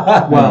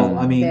 Well,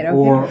 I mean,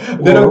 or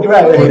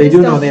they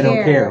do know they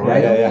don't care,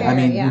 right? Yeah. I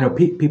mean, you know,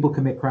 people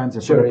commit crimes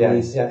in front of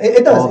police. Yeah.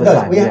 It does. All the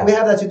time. We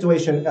have that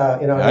situation.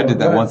 You know, I did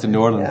that once in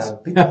New Orleans.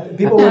 Yeah.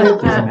 People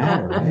doesn't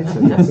matter,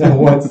 right? So,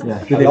 once.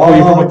 Did they pull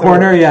you from a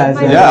corner? Yeah.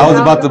 I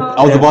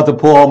was about to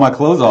pull all my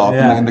clothes off,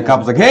 and the cop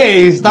was like,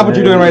 "Hey, stop what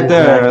you're doing right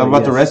there! I'm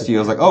about to arrest you." I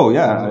was like, "Oh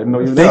yeah, I didn't know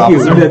you were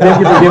there." Thank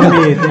you for giving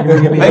me. you're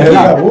going to give me a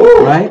job,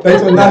 right?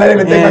 Thanks for not letting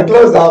me take my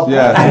clothes off.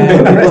 Yeah.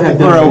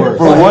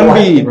 For one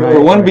bead.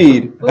 For one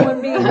bead.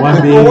 One bead.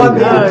 One bead. I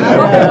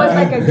hope it was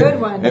like a good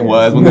one. It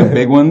was one of the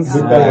big ones.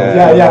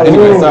 Yeah.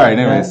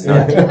 Anyways. So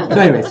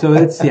anyway, so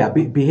it's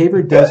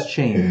behavior does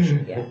change,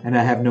 and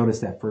I have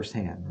noticed that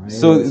firsthand. Right.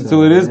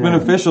 So it is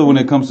beneficial when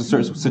it comes to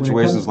certain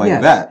situations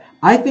like that.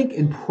 I think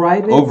in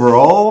private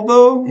overall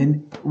though,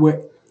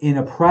 in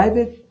a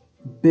private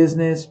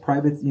business,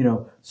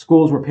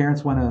 schools where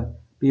parents want to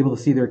be able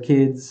to see their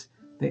kids,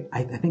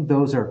 I think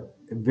those are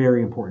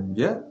very important.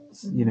 Yeah.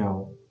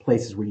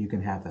 Places where you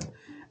can have them.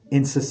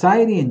 In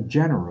society in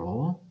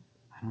general,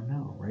 I don't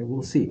know, right?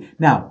 We'll see.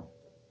 Now,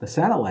 the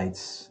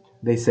satellites,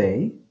 they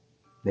say.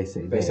 Who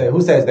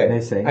says they? They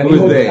say. An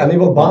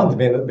evil bond.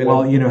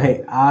 Well,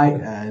 hey,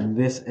 and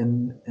this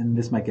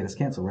might get us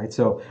canceled, right?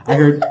 So I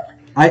heard.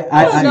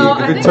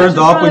 If it turns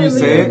off when you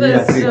say it,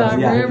 it's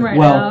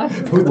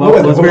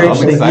very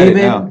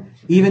interesting.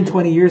 Even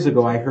 20 years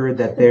ago, I heard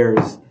that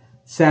there's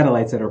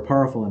satellites that are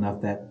powerful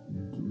enough that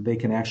they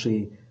can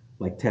actually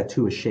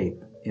tattoo a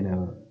shape in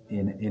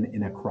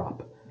a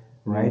crop,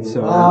 right?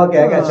 So, I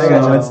gotcha.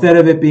 So instead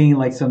of it being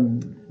like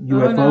some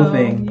UFO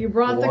thing, you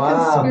brought the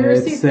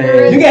conspiracy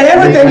theory. You get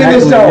everything in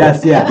this show.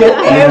 Yes, yeah. Get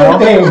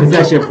everything. It's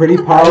actually a pretty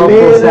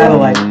powerful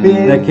satellite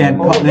that can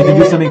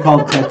do something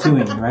called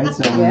tattooing, right?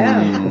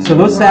 So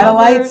those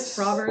satellites.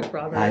 Roberts.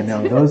 I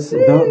know those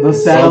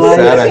satellites. So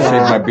sad I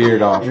shaved my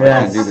beard off. I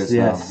can't do this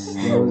now.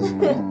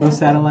 Those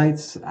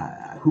satellites.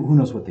 Who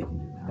knows what they can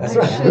do? That's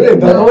right.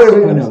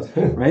 Who knows?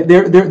 Right?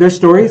 There's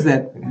stories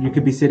that you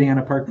could be sitting on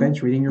a park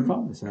bench reading your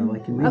phone. The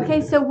satellite can read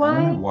it. So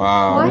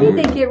why did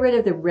they get rid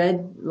of the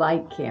red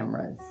light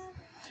cameras?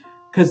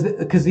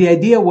 Because the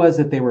idea was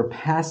that they were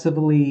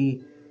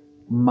passively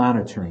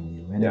monitoring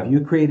you, and if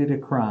you created a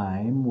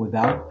crime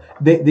without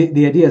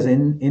the idea is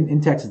in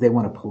Texas they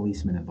want a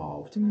policeman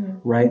involved,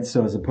 right?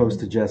 So as opposed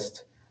to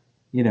just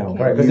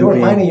right, because they were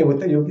finding you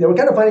they were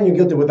kind of finding you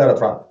guilty without a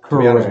trial. To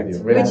be honest with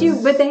you, right?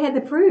 But they had the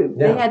proof.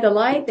 They had the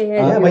light. They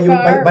had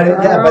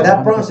but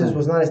that process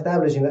was not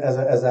established as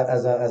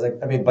a.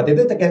 I mean, but they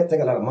did take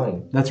a lot of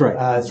money. That's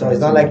right. So it's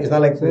not like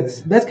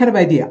that's kind of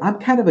idea. I'm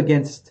kind of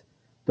against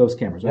those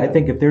cameras. Right? I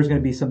think if there's going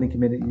to be something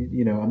committed,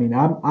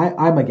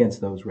 I'm agained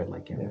those red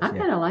light cameras. I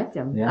kind of like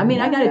them. Yeah. I mean,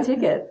 I got a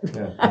ticket.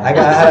 I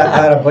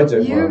had a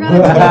budget. You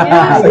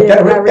got a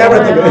ticket.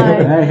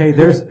 Hey,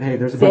 there's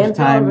a bunch of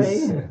times.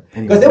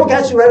 Because they will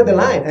catch you right at the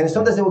line, and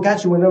sometimes they will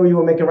catch you whenever you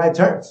were making right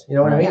turns. You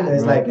know what I mean? And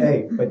it's like,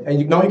 hey,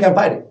 you can't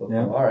fight it.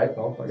 Well, all right,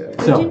 fuck it.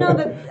 Did you know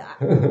that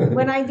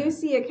when I do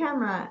see a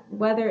camera,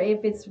 whether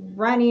if it's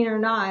running or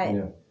not,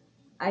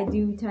 I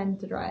do tend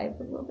to drive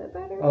a little bit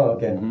better. Oh,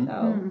 okay.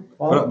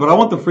 But I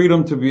want the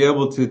freedom to be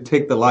able to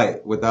take the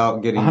light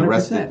without getting 100%,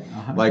 arrested.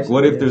 100%, like,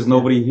 what if there's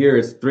nobody here?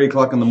 It's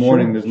 3:00 in the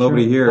morning. There's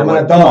nobody here. I'm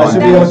an adult. I should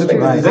be able to take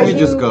it. Let me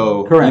just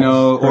go. Correct.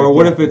 Or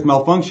what if it's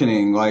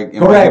malfunctioning? Like,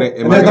 correct.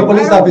 And there's the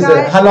police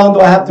officer. How long do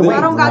I have to wait?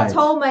 I don't got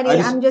toll money.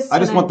 I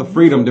just want the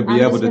freedom to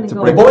be able to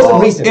break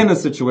in a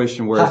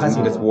situation where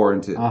it's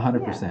warranted.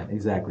 100%,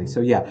 exactly.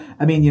 So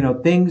I mean,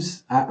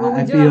 things.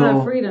 I feel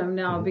have freedom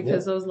now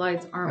because those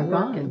lights aren't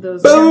working.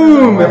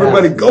 Boom!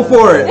 Everybody, go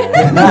for it.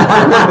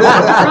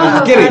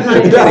 Get it.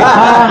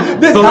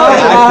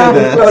 Tito.com.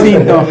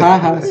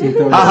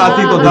 Exactly.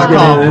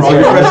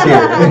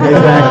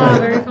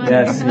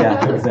 Yes.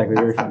 Yeah. Exactly.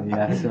 Very funny.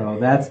 Yeah. So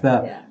that's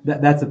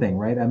the thing,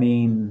 right? I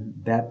mean,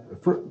 that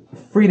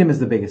freedom is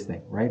the biggest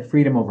thing, right?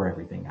 Freedom over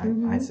everything.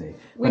 I say.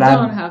 We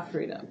don't have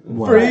freedom.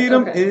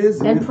 Freedom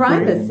is and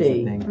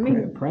privacy. I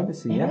mean,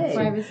 privacy. Yeah.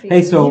 Privacy.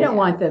 Hey, so you don't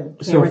want the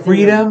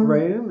freedom. In the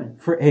room.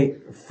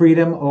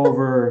 Freedom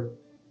over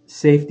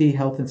safety,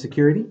 health, and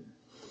security.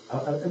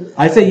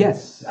 I say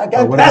yes.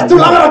 That's too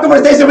long of a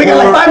conversation. We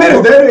got like 5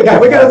 minutes.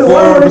 We got to do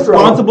one more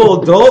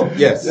responsible adult.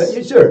 Yes.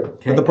 Sure.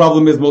 Okay. But the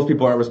problem is most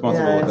people aren't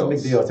responsible adults.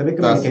 It's a big deal. It's a big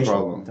communication. That's the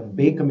problem. It's a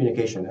big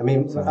communication. I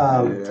mean,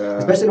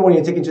 especially when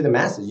you're taking to the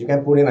masses, you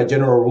can't put in a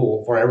general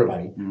rule for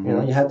everybody.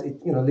 Mm-hmm. You have to,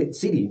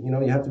 city.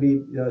 You have to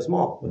be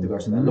small with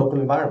regards to that local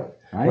environment.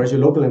 Right. What is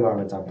your local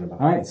environment talking about?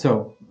 All right.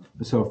 So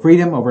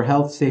freedom over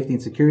health, safety,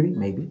 and security,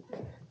 maybe.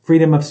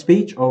 Freedom of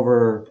speech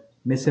over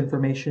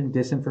misinformation,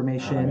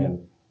 disinformation.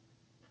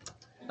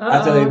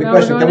 That's a big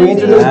question. Can we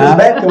introduce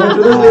Lisbet?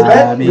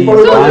 Before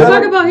we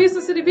talk about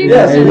Houston City people.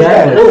 Yes,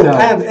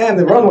 exactly. And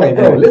the runway.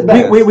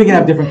 We can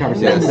have different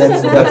conversations.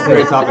 Yes. That's a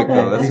great topic,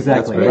 though.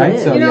 Exactly. That's right.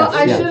 So,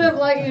 I should have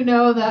let you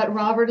know that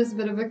Robert is a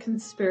bit of a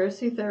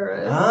conspiracy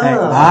theorist.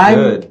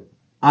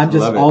 I'm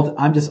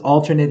just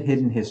alternate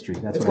hidden history.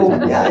 That's what cool. I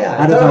talk about.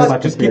 Yeah. I don't talk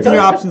about just keeping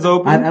your options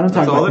open. I don't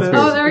talk about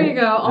conspiracy. Oh, there you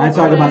go. I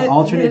talk about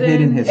alternate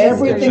hidden history.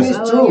 Everything is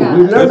true.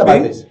 We've learned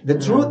about this. The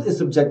truth is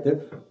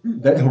subjective,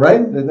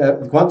 right?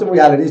 The quantum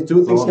reality is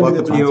two things can be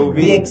the truth.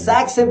 The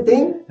exact same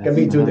thing Can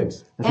be two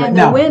things. And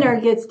the winner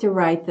gets to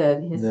write the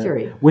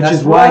history. Which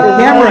is why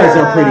cameras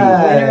are pretty.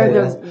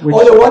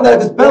 Or the one that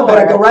can spell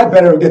better, can write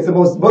better, and gets the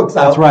most books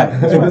out. That's right.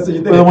 Or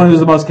the one who's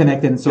the most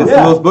connected. So the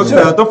most books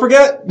out. Don't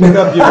forget, pick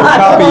up your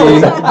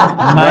copy.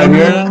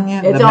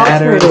 Mining the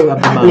matters of the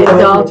mind.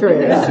 It's all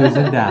true.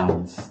 Susan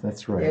Downs.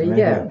 That's right. There you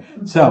go.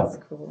 So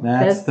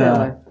that's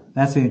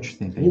the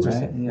interesting thing,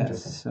 right?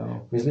 Yes.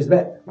 So Miss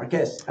Lisbet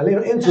Marquez, a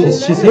little intro.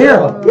 She's here.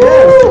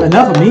 Yes.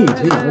 Enough of me.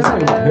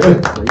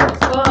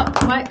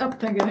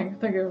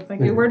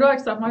 Thank you. Where do I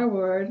accept my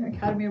award?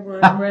 Academy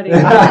Award. I'm ready.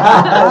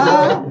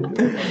 I'm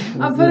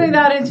putting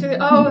that into.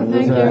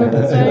 Thank you.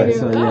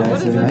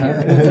 What is that here?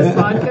 Is this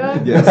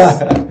vodka? Yes.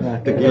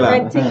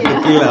 Tequila.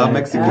 Tequila,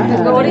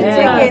 Mexican. Voting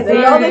tickets.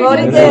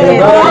 Voting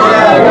tickets.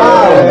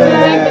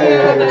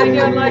 Thank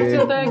you. I'd like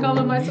to thank all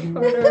of my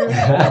supporters.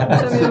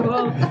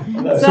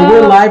 So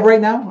we're live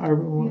right now?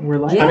 We're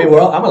live? I mean,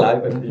 I'm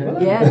alive.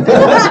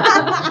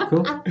 Yeah.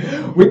 Cool.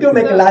 We do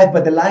make it live,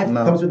 but the live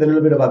comes with a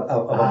little bit of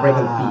a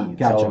breaking feed.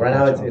 Gotcha. So right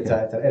now it's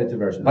an edited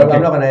version. But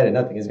I'm not going to edit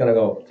nothing. It's going to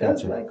go.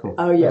 Gotcha. Cool.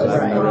 Oh, yeah.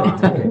 Right.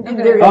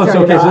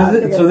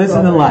 So this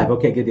isn't live.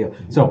 Okay, good deal.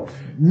 So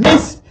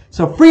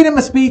freedom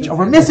of speech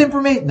over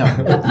misinformation. No.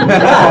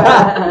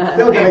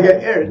 Still gonna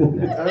get aired. I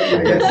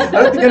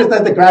don't think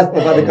understand the grasp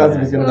of how the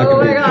concept is gonna look. Oh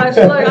my gosh!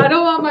 Like, I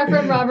don't want my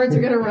friend Robert to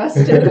get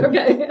arrested.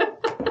 Okay.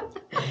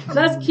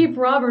 Let's keep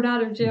Robert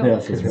out of jail.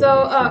 Yes,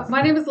 So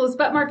my name is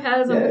Lisbet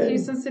Marquez. I'm with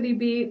Houston City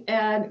Beat,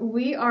 and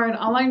we are an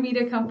online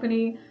media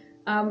company.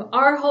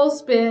 Our whole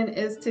spin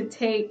is to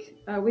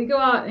we go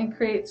out and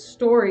create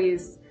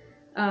stories.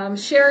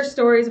 Share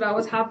stories about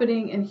what's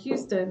happening in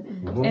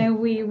Houston, and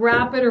we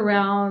wrap it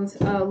around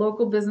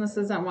local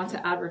businesses that want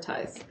to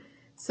advertise.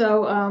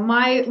 So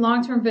my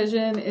long-term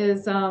vision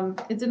is,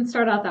 it didn't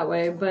start out that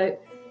way,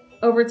 but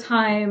over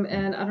time,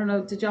 and I don't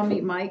know, did y'all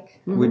meet Mike?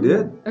 We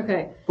did.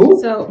 Okay. Ooh.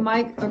 So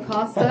Mike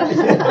Acosta.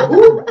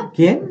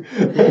 ¿Quién?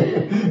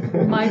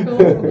 Michael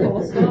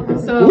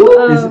Acosta.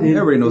 So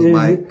everybody knows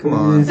Mike. Come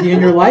on. Is he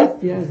in your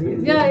life? Yeah.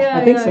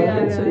 I think so.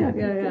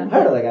 Yeah. I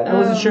heard of that guy. I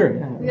wasn't sure.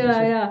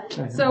 Yeah.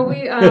 So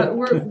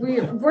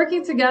we're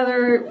working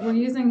together. We're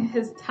using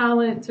his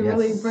talent to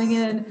really bring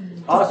in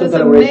this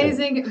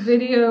amazing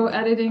video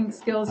editing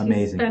skills.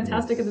 He's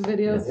fantastic at the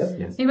videos.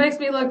 Yes. He makes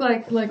me look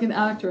like an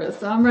actress.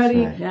 So I'm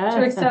ready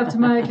to accept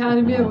my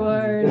Academy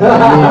Award. You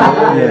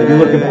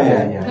look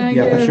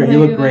for sure.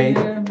 You look great.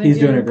 He's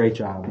doing a great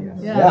job.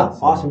 Yeah,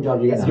 awesome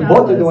job. You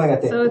both are doing, I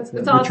think. So it's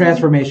awesome. The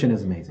transformation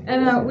is amazing.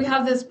 And we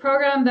have this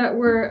program that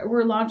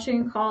we're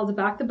launching called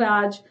Back the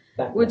Badge,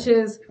 which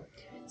is,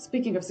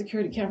 speaking of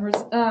security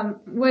cameras,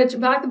 which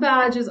Back the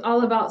Badge is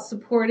all about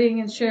supporting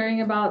and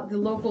sharing about the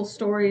local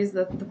stories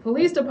that the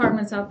police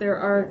departments out there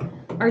are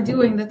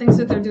doing, the things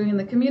that they're doing in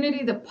the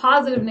community, the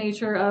positive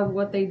nature of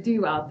what they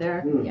do out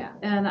there. Yeah.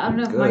 And I don't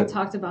know if Mike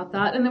talked about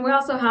that. And then we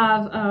also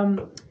have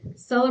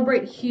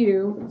Celebrate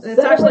Hue. It's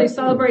actually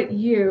Celebrate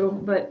You,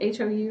 but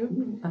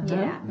HOU.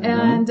 Yeah.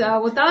 And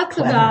what that's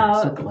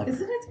about,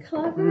 isn't it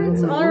clever?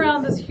 It's all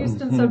around this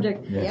Houston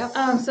subject. Yep.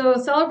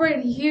 So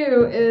Celebrate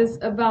You is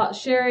about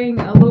sharing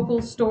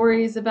local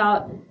stories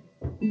about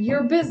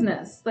your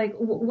business. Like,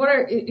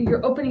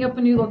 you're opening up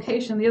a new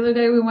location. The other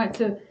day we went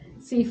to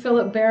see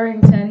Philip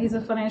Barrington. He's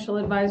a financial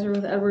advisor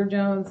with Edward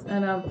Jones,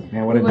 and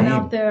man, what we a went name.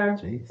 out there.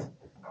 Jeez.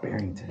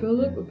 Barrington.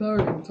 Philip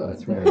Barrington.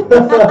 That's right. With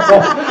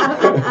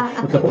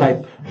the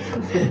pipe.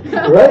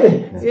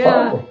 Right?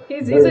 Yeah,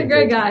 he's a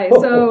great guy.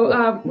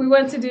 So we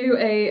went to do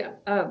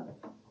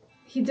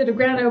he did a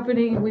grand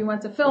opening. We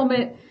went to film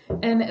it,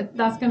 and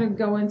that's going to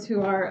go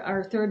into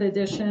our third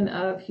edition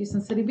of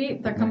Houston City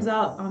Beat that comes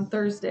out on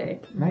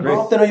Thursday. Nice. How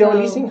often are you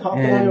releasing?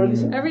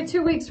 Every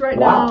 2 weeks right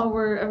now.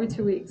 We're every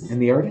 2 weeks.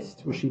 And the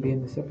artist, will she be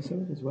in this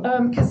episode as well?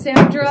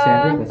 Cassandra,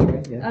 that's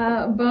right,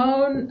 yeah.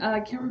 Bone, I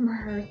can't remember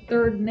her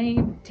third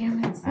name.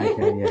 Damn it.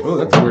 Oh,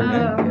 that's a weird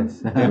name.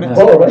 Yes.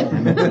 Oh, right.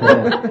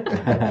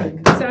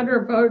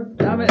 Cassandra Bone,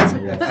 damn it. Yes.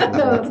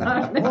 No, that's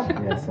not her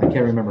name. Yes, I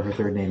can't remember her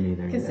third name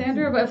either.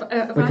 Cassandra, but if I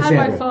had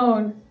Cassandra. my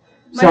phone,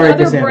 my Sorry,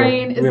 other Cassandra.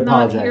 brain is We not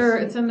apologize. here.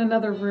 It's in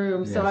another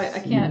room, so I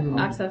can't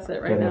access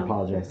it right I now.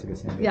 apologize to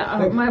Cassandra.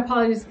 Yeah, my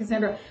apologies,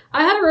 Cassandra.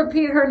 I had to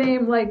repeat her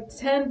name like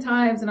 10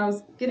 times, and I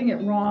was getting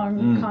it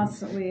wrong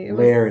constantly. It was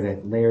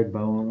Layered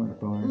bone.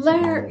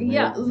 Loerne.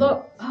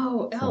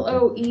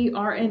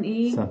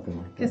 Something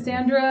like that.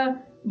 Cassandra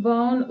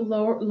Bone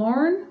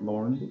Lorne.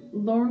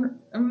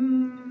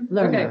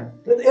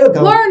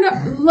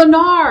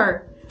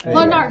 Okay.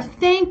 Lenar.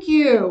 Thank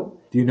you.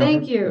 Do you know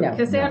Thank her? you, No.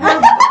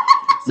 Cassandra.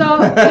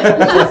 So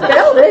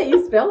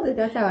You spelled it.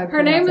 That's how I.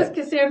 her name is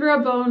Cassandra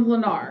Bone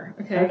Lenar.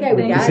 Okay, we got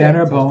it.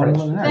 Cassandra Bone.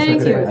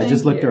 Thank you. I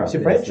just looked her up. Is she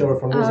French or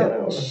from Louisiana?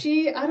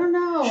 I don't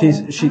know. She's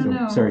I don't know.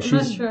 I'm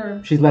not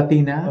sure. She's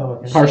Latina,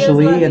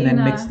 partially, and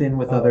then mixed in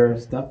with other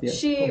stuff. Yeah.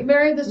 She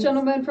married this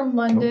gentleman from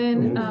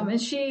London, and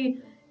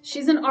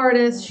she's an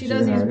artist. She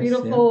does these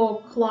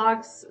beautiful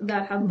clocks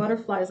that have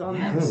butterflies on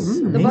them.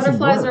 The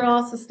butterflies are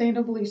all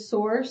sustainably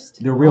sourced.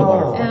 They're real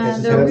butterflies.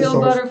 And they're real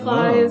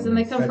butterflies, and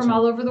they come from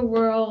all over the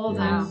world.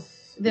 And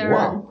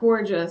They're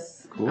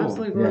gorgeous. Cool.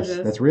 Absolutely gorgeous.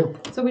 Yes, that's real.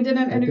 So we did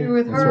an interview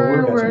with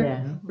her.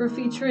 We're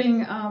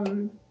featuring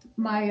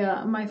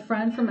my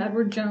friend from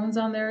Edward Jones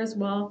on there as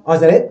well. Oh,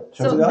 is that it?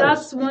 So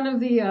that's one of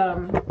the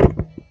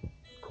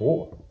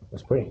cool.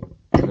 That's pretty.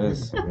 It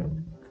is.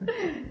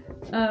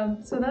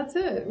 So that's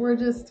it. We're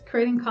just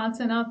creating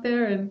content out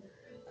there and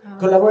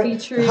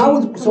featuring. How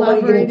would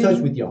somebody get in touch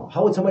with y'all?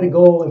 How would somebody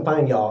go and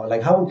find y'all?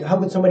 Like how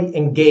would somebody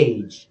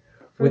engage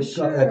with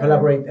a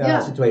collaborate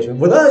situation?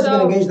 With us, you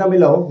can engage down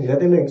below. You got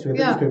the links with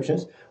the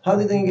descriptions. How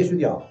do they engage with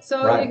y'all?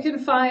 So you can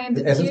find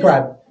and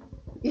subscribe.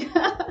 You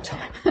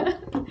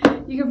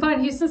can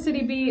find Houston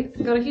City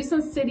Beat. Go to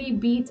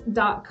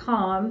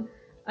HoustonCityBeat.com.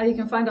 You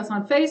can find us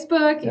on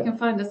Facebook. You can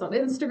find us on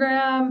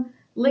Instagram,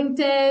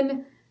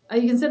 LinkedIn.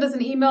 You can send us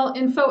an email,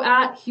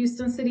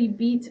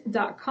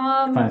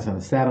 info@HoustonCityBeat.com. Find us on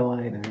the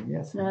satellite, I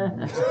guess.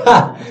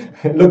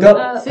 Look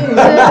up.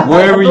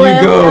 Wherever you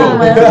go.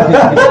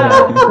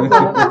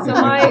 So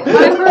my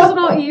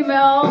personal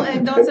email,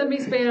 and don't send me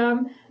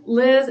spam,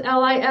 Liz,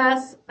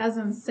 L-I-S, as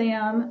in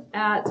Sam,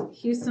 at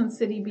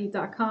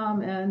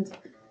HoustonCityBeat.com. And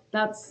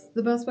that's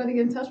the best way to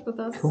get in touch with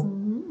us.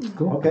 Cool.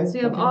 Okay. So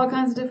you have all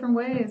kinds of different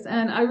ways.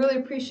 And I really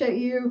appreciate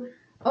you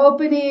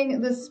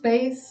opening the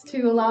space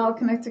to allow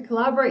Connect to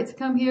Collaborate to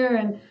come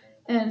here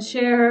and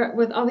share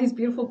with all these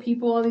beautiful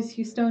people, all these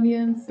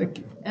Houstonians. Thank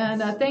you.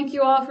 And thank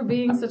you all for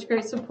being such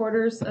great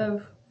supporters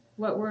of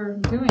what we're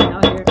doing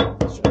out here.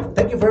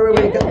 Thank you for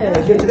everybody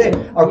coming here today.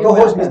 Our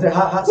co-host, Mr.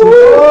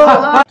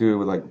 Hot. Dude,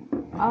 with like.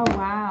 Oh,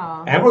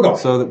 wow. And we're going.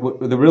 So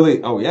the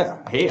really,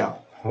 hey.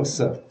 What's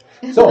up?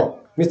 So,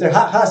 Mr.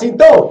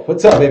 Jacinto,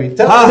 what's up, baby?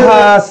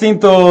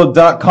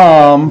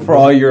 Jacinto.com for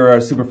all your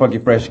super funky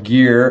fresh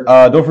gear.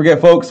 Don't forget,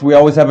 folks, we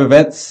always have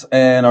events,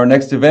 and our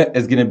next event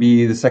is going to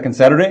be the second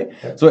Saturday.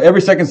 Okay. So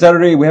every second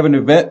Saturday, we have an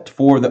event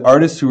for the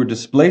artists who were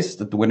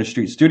displaced at the Winter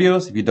Street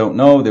Studios. If you don't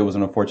know, there was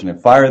an unfortunate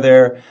fire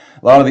there.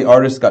 A lot of the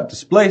artists got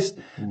displaced.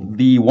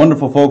 The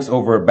wonderful folks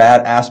over at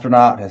Bad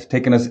Astronaut has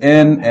taken us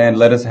in and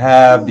let us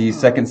have the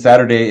second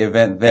Saturday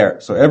event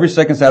there. So every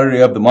second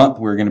Saturday of the month,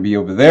 we're going to be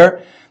over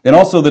there. Then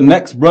also the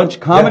next brunch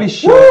comedy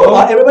show.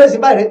 Everybody's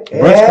invited.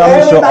 Brunch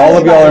comedy show. All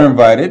of y'all are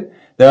invited.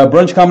 The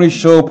brunch comedy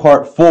show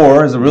part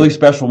 4 is a really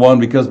special one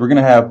because we're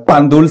gonna have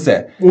pan dulce.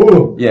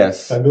 Ooh.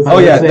 Yes. Pan dulce. Oh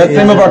yeah, that's the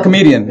name of our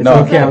comedian. No,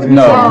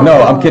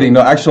 I'm kidding.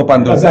 No, actual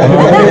pan dulce. I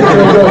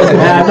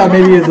thought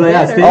maybe it's like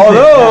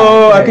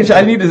although I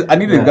need to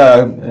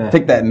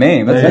take that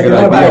name. That's a good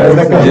idea.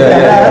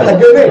 That's a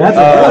good name.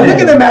 Look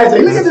at the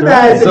magic. Look at the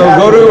magic. So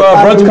go to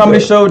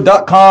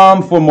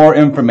brunchcomedyshow.com for more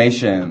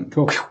information.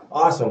 Cool.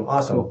 Awesome.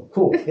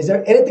 Cool. Is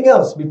there anything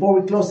else before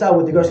we close out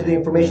with regards to the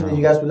information that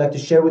you guys would like to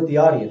share with the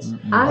audience?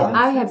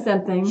 I have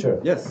something.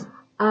 Sure. Yes.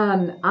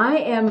 I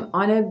am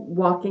on a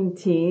walking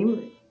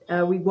team.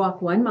 We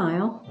walk 1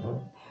 mile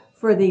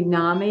for the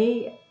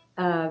NAMI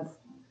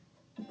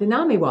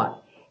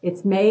walk.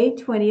 It's May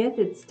 20th.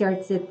 It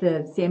starts at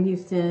the Sam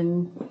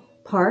Houston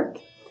Park.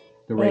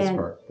 The race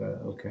park.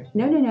 Okay.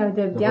 No.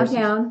 The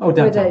downtown. Downtown.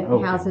 Where the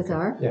houses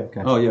are. Yeah.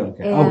 Gotcha. Oh yeah.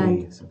 Okay.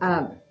 And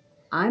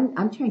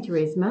I'm trying to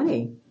raise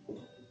money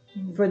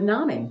for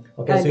NAMI.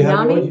 Okay, so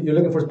you're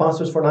looking for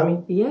sponsors for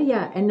NAMI?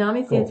 Yeah. And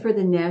NAMI stands for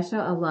the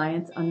National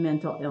Alliance on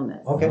Mental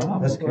Illness. Okay,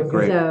 that's good.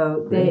 Great.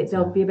 So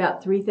there'll be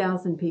about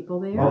 3,000 people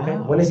there. Okay,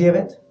 when is the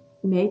event?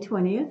 May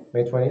 20th.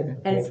 May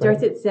 20th. And it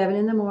starts at 7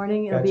 in the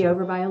morning. It'll be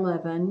over by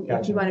 11. Gotcha.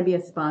 If you want to be a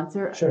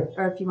sponsor,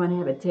 or if you want to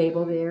have a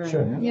table there,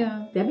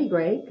 that'd be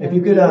great. If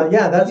you could,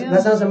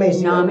 that sounds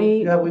amazing.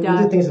 NAMI. We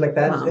do things like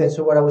that. And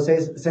so what I would say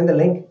is send the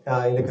link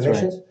in the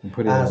connections.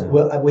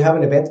 Right. We have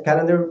an event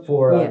calendar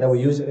for that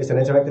we use. It's an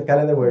interactive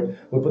calendar where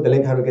we put the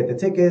link how to get the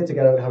ticket,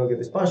 how to get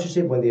the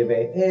sponsorship, when the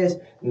event is,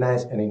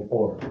 nice and in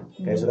order.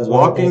 Okay, so that's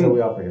one of the things that we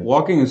offer here.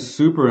 Walking is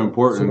super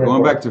important.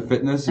 Going back to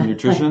fitness and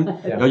nutrition.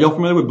 Are y'all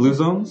familiar with Blue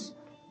Zones?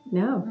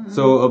 No.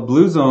 So a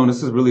blue zone,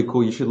 this is really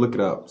cool. You should look it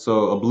up.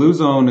 So a blue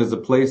zone is a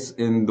place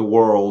in the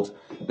world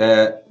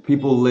that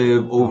people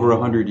live over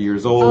 100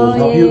 years old.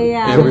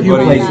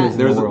 Everybody,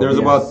 there's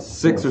about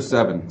 6 or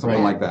 7,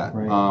 something like that.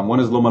 Right.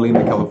 One is Loma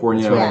Linda,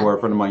 California, where a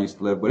friend of mine used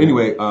to live. But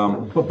anyway, a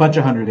bunch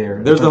of 100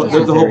 there. There's a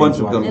whole bunch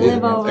of them.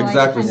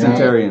 Exactly,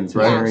 centarians,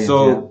 right?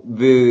 So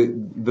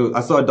I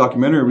saw a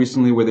documentary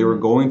recently where they were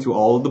going to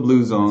all of the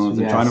blue zones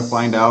and trying to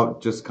find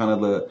out just kind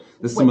of the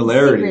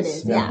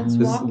similarities.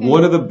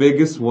 One of the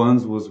biggest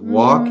ones was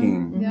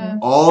walking.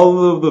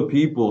 All of the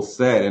people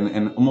said,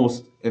 and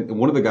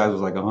one of the guys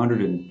was like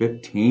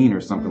 115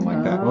 or something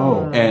like that.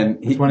 Oh. And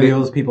he's one of the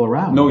oldest people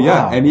around. No,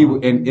 and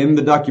in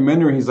the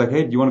documentary, he's like,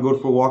 "Hey, do you want to go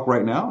for a walk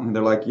right now?" And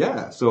they're like,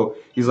 "Yeah." So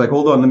he's like,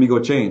 "Hold on, let me go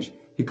change."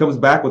 He comes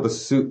back with a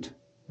suit.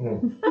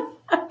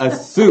 A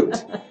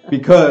suit,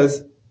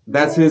 because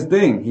That's his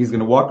thing. He's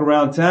gonna walk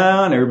around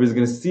town. Everybody's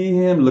gonna see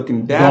him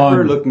looking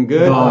dapper, looking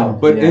good.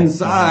 But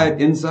inside,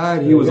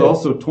 he was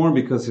also torn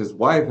because his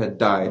wife had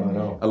died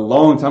a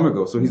long time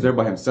ago. So he's there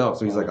by himself.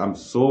 So he's like, I'm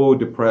so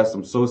depressed.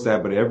 I'm so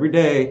sad. But every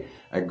day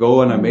I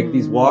go and I make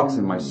these walks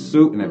in my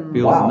suit, and it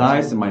feels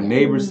nice, and my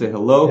neighbors say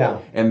hello,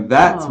 and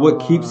that's what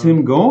keeps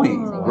him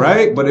going,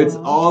 right? But it's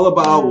all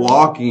about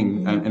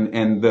walking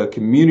and the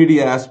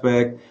community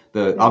aspect.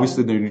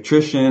 Obviously the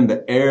nutrition,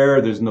 the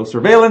air. There's no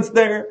surveillance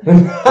there.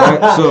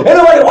 Right? So ain't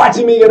nobody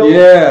watching me.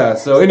 Yeah.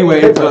 So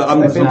anyway,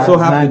 I'm so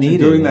happy that you're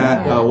doing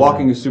that.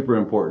 Walking is super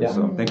important.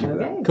 So thank you for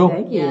that. Cool.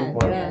 Thank you.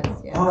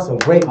 Awesome.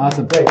 Great.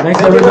 Awesome. Great. Thanks,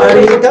 Thank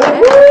everybody. See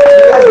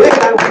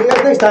you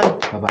guys next time.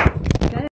 Bye bye.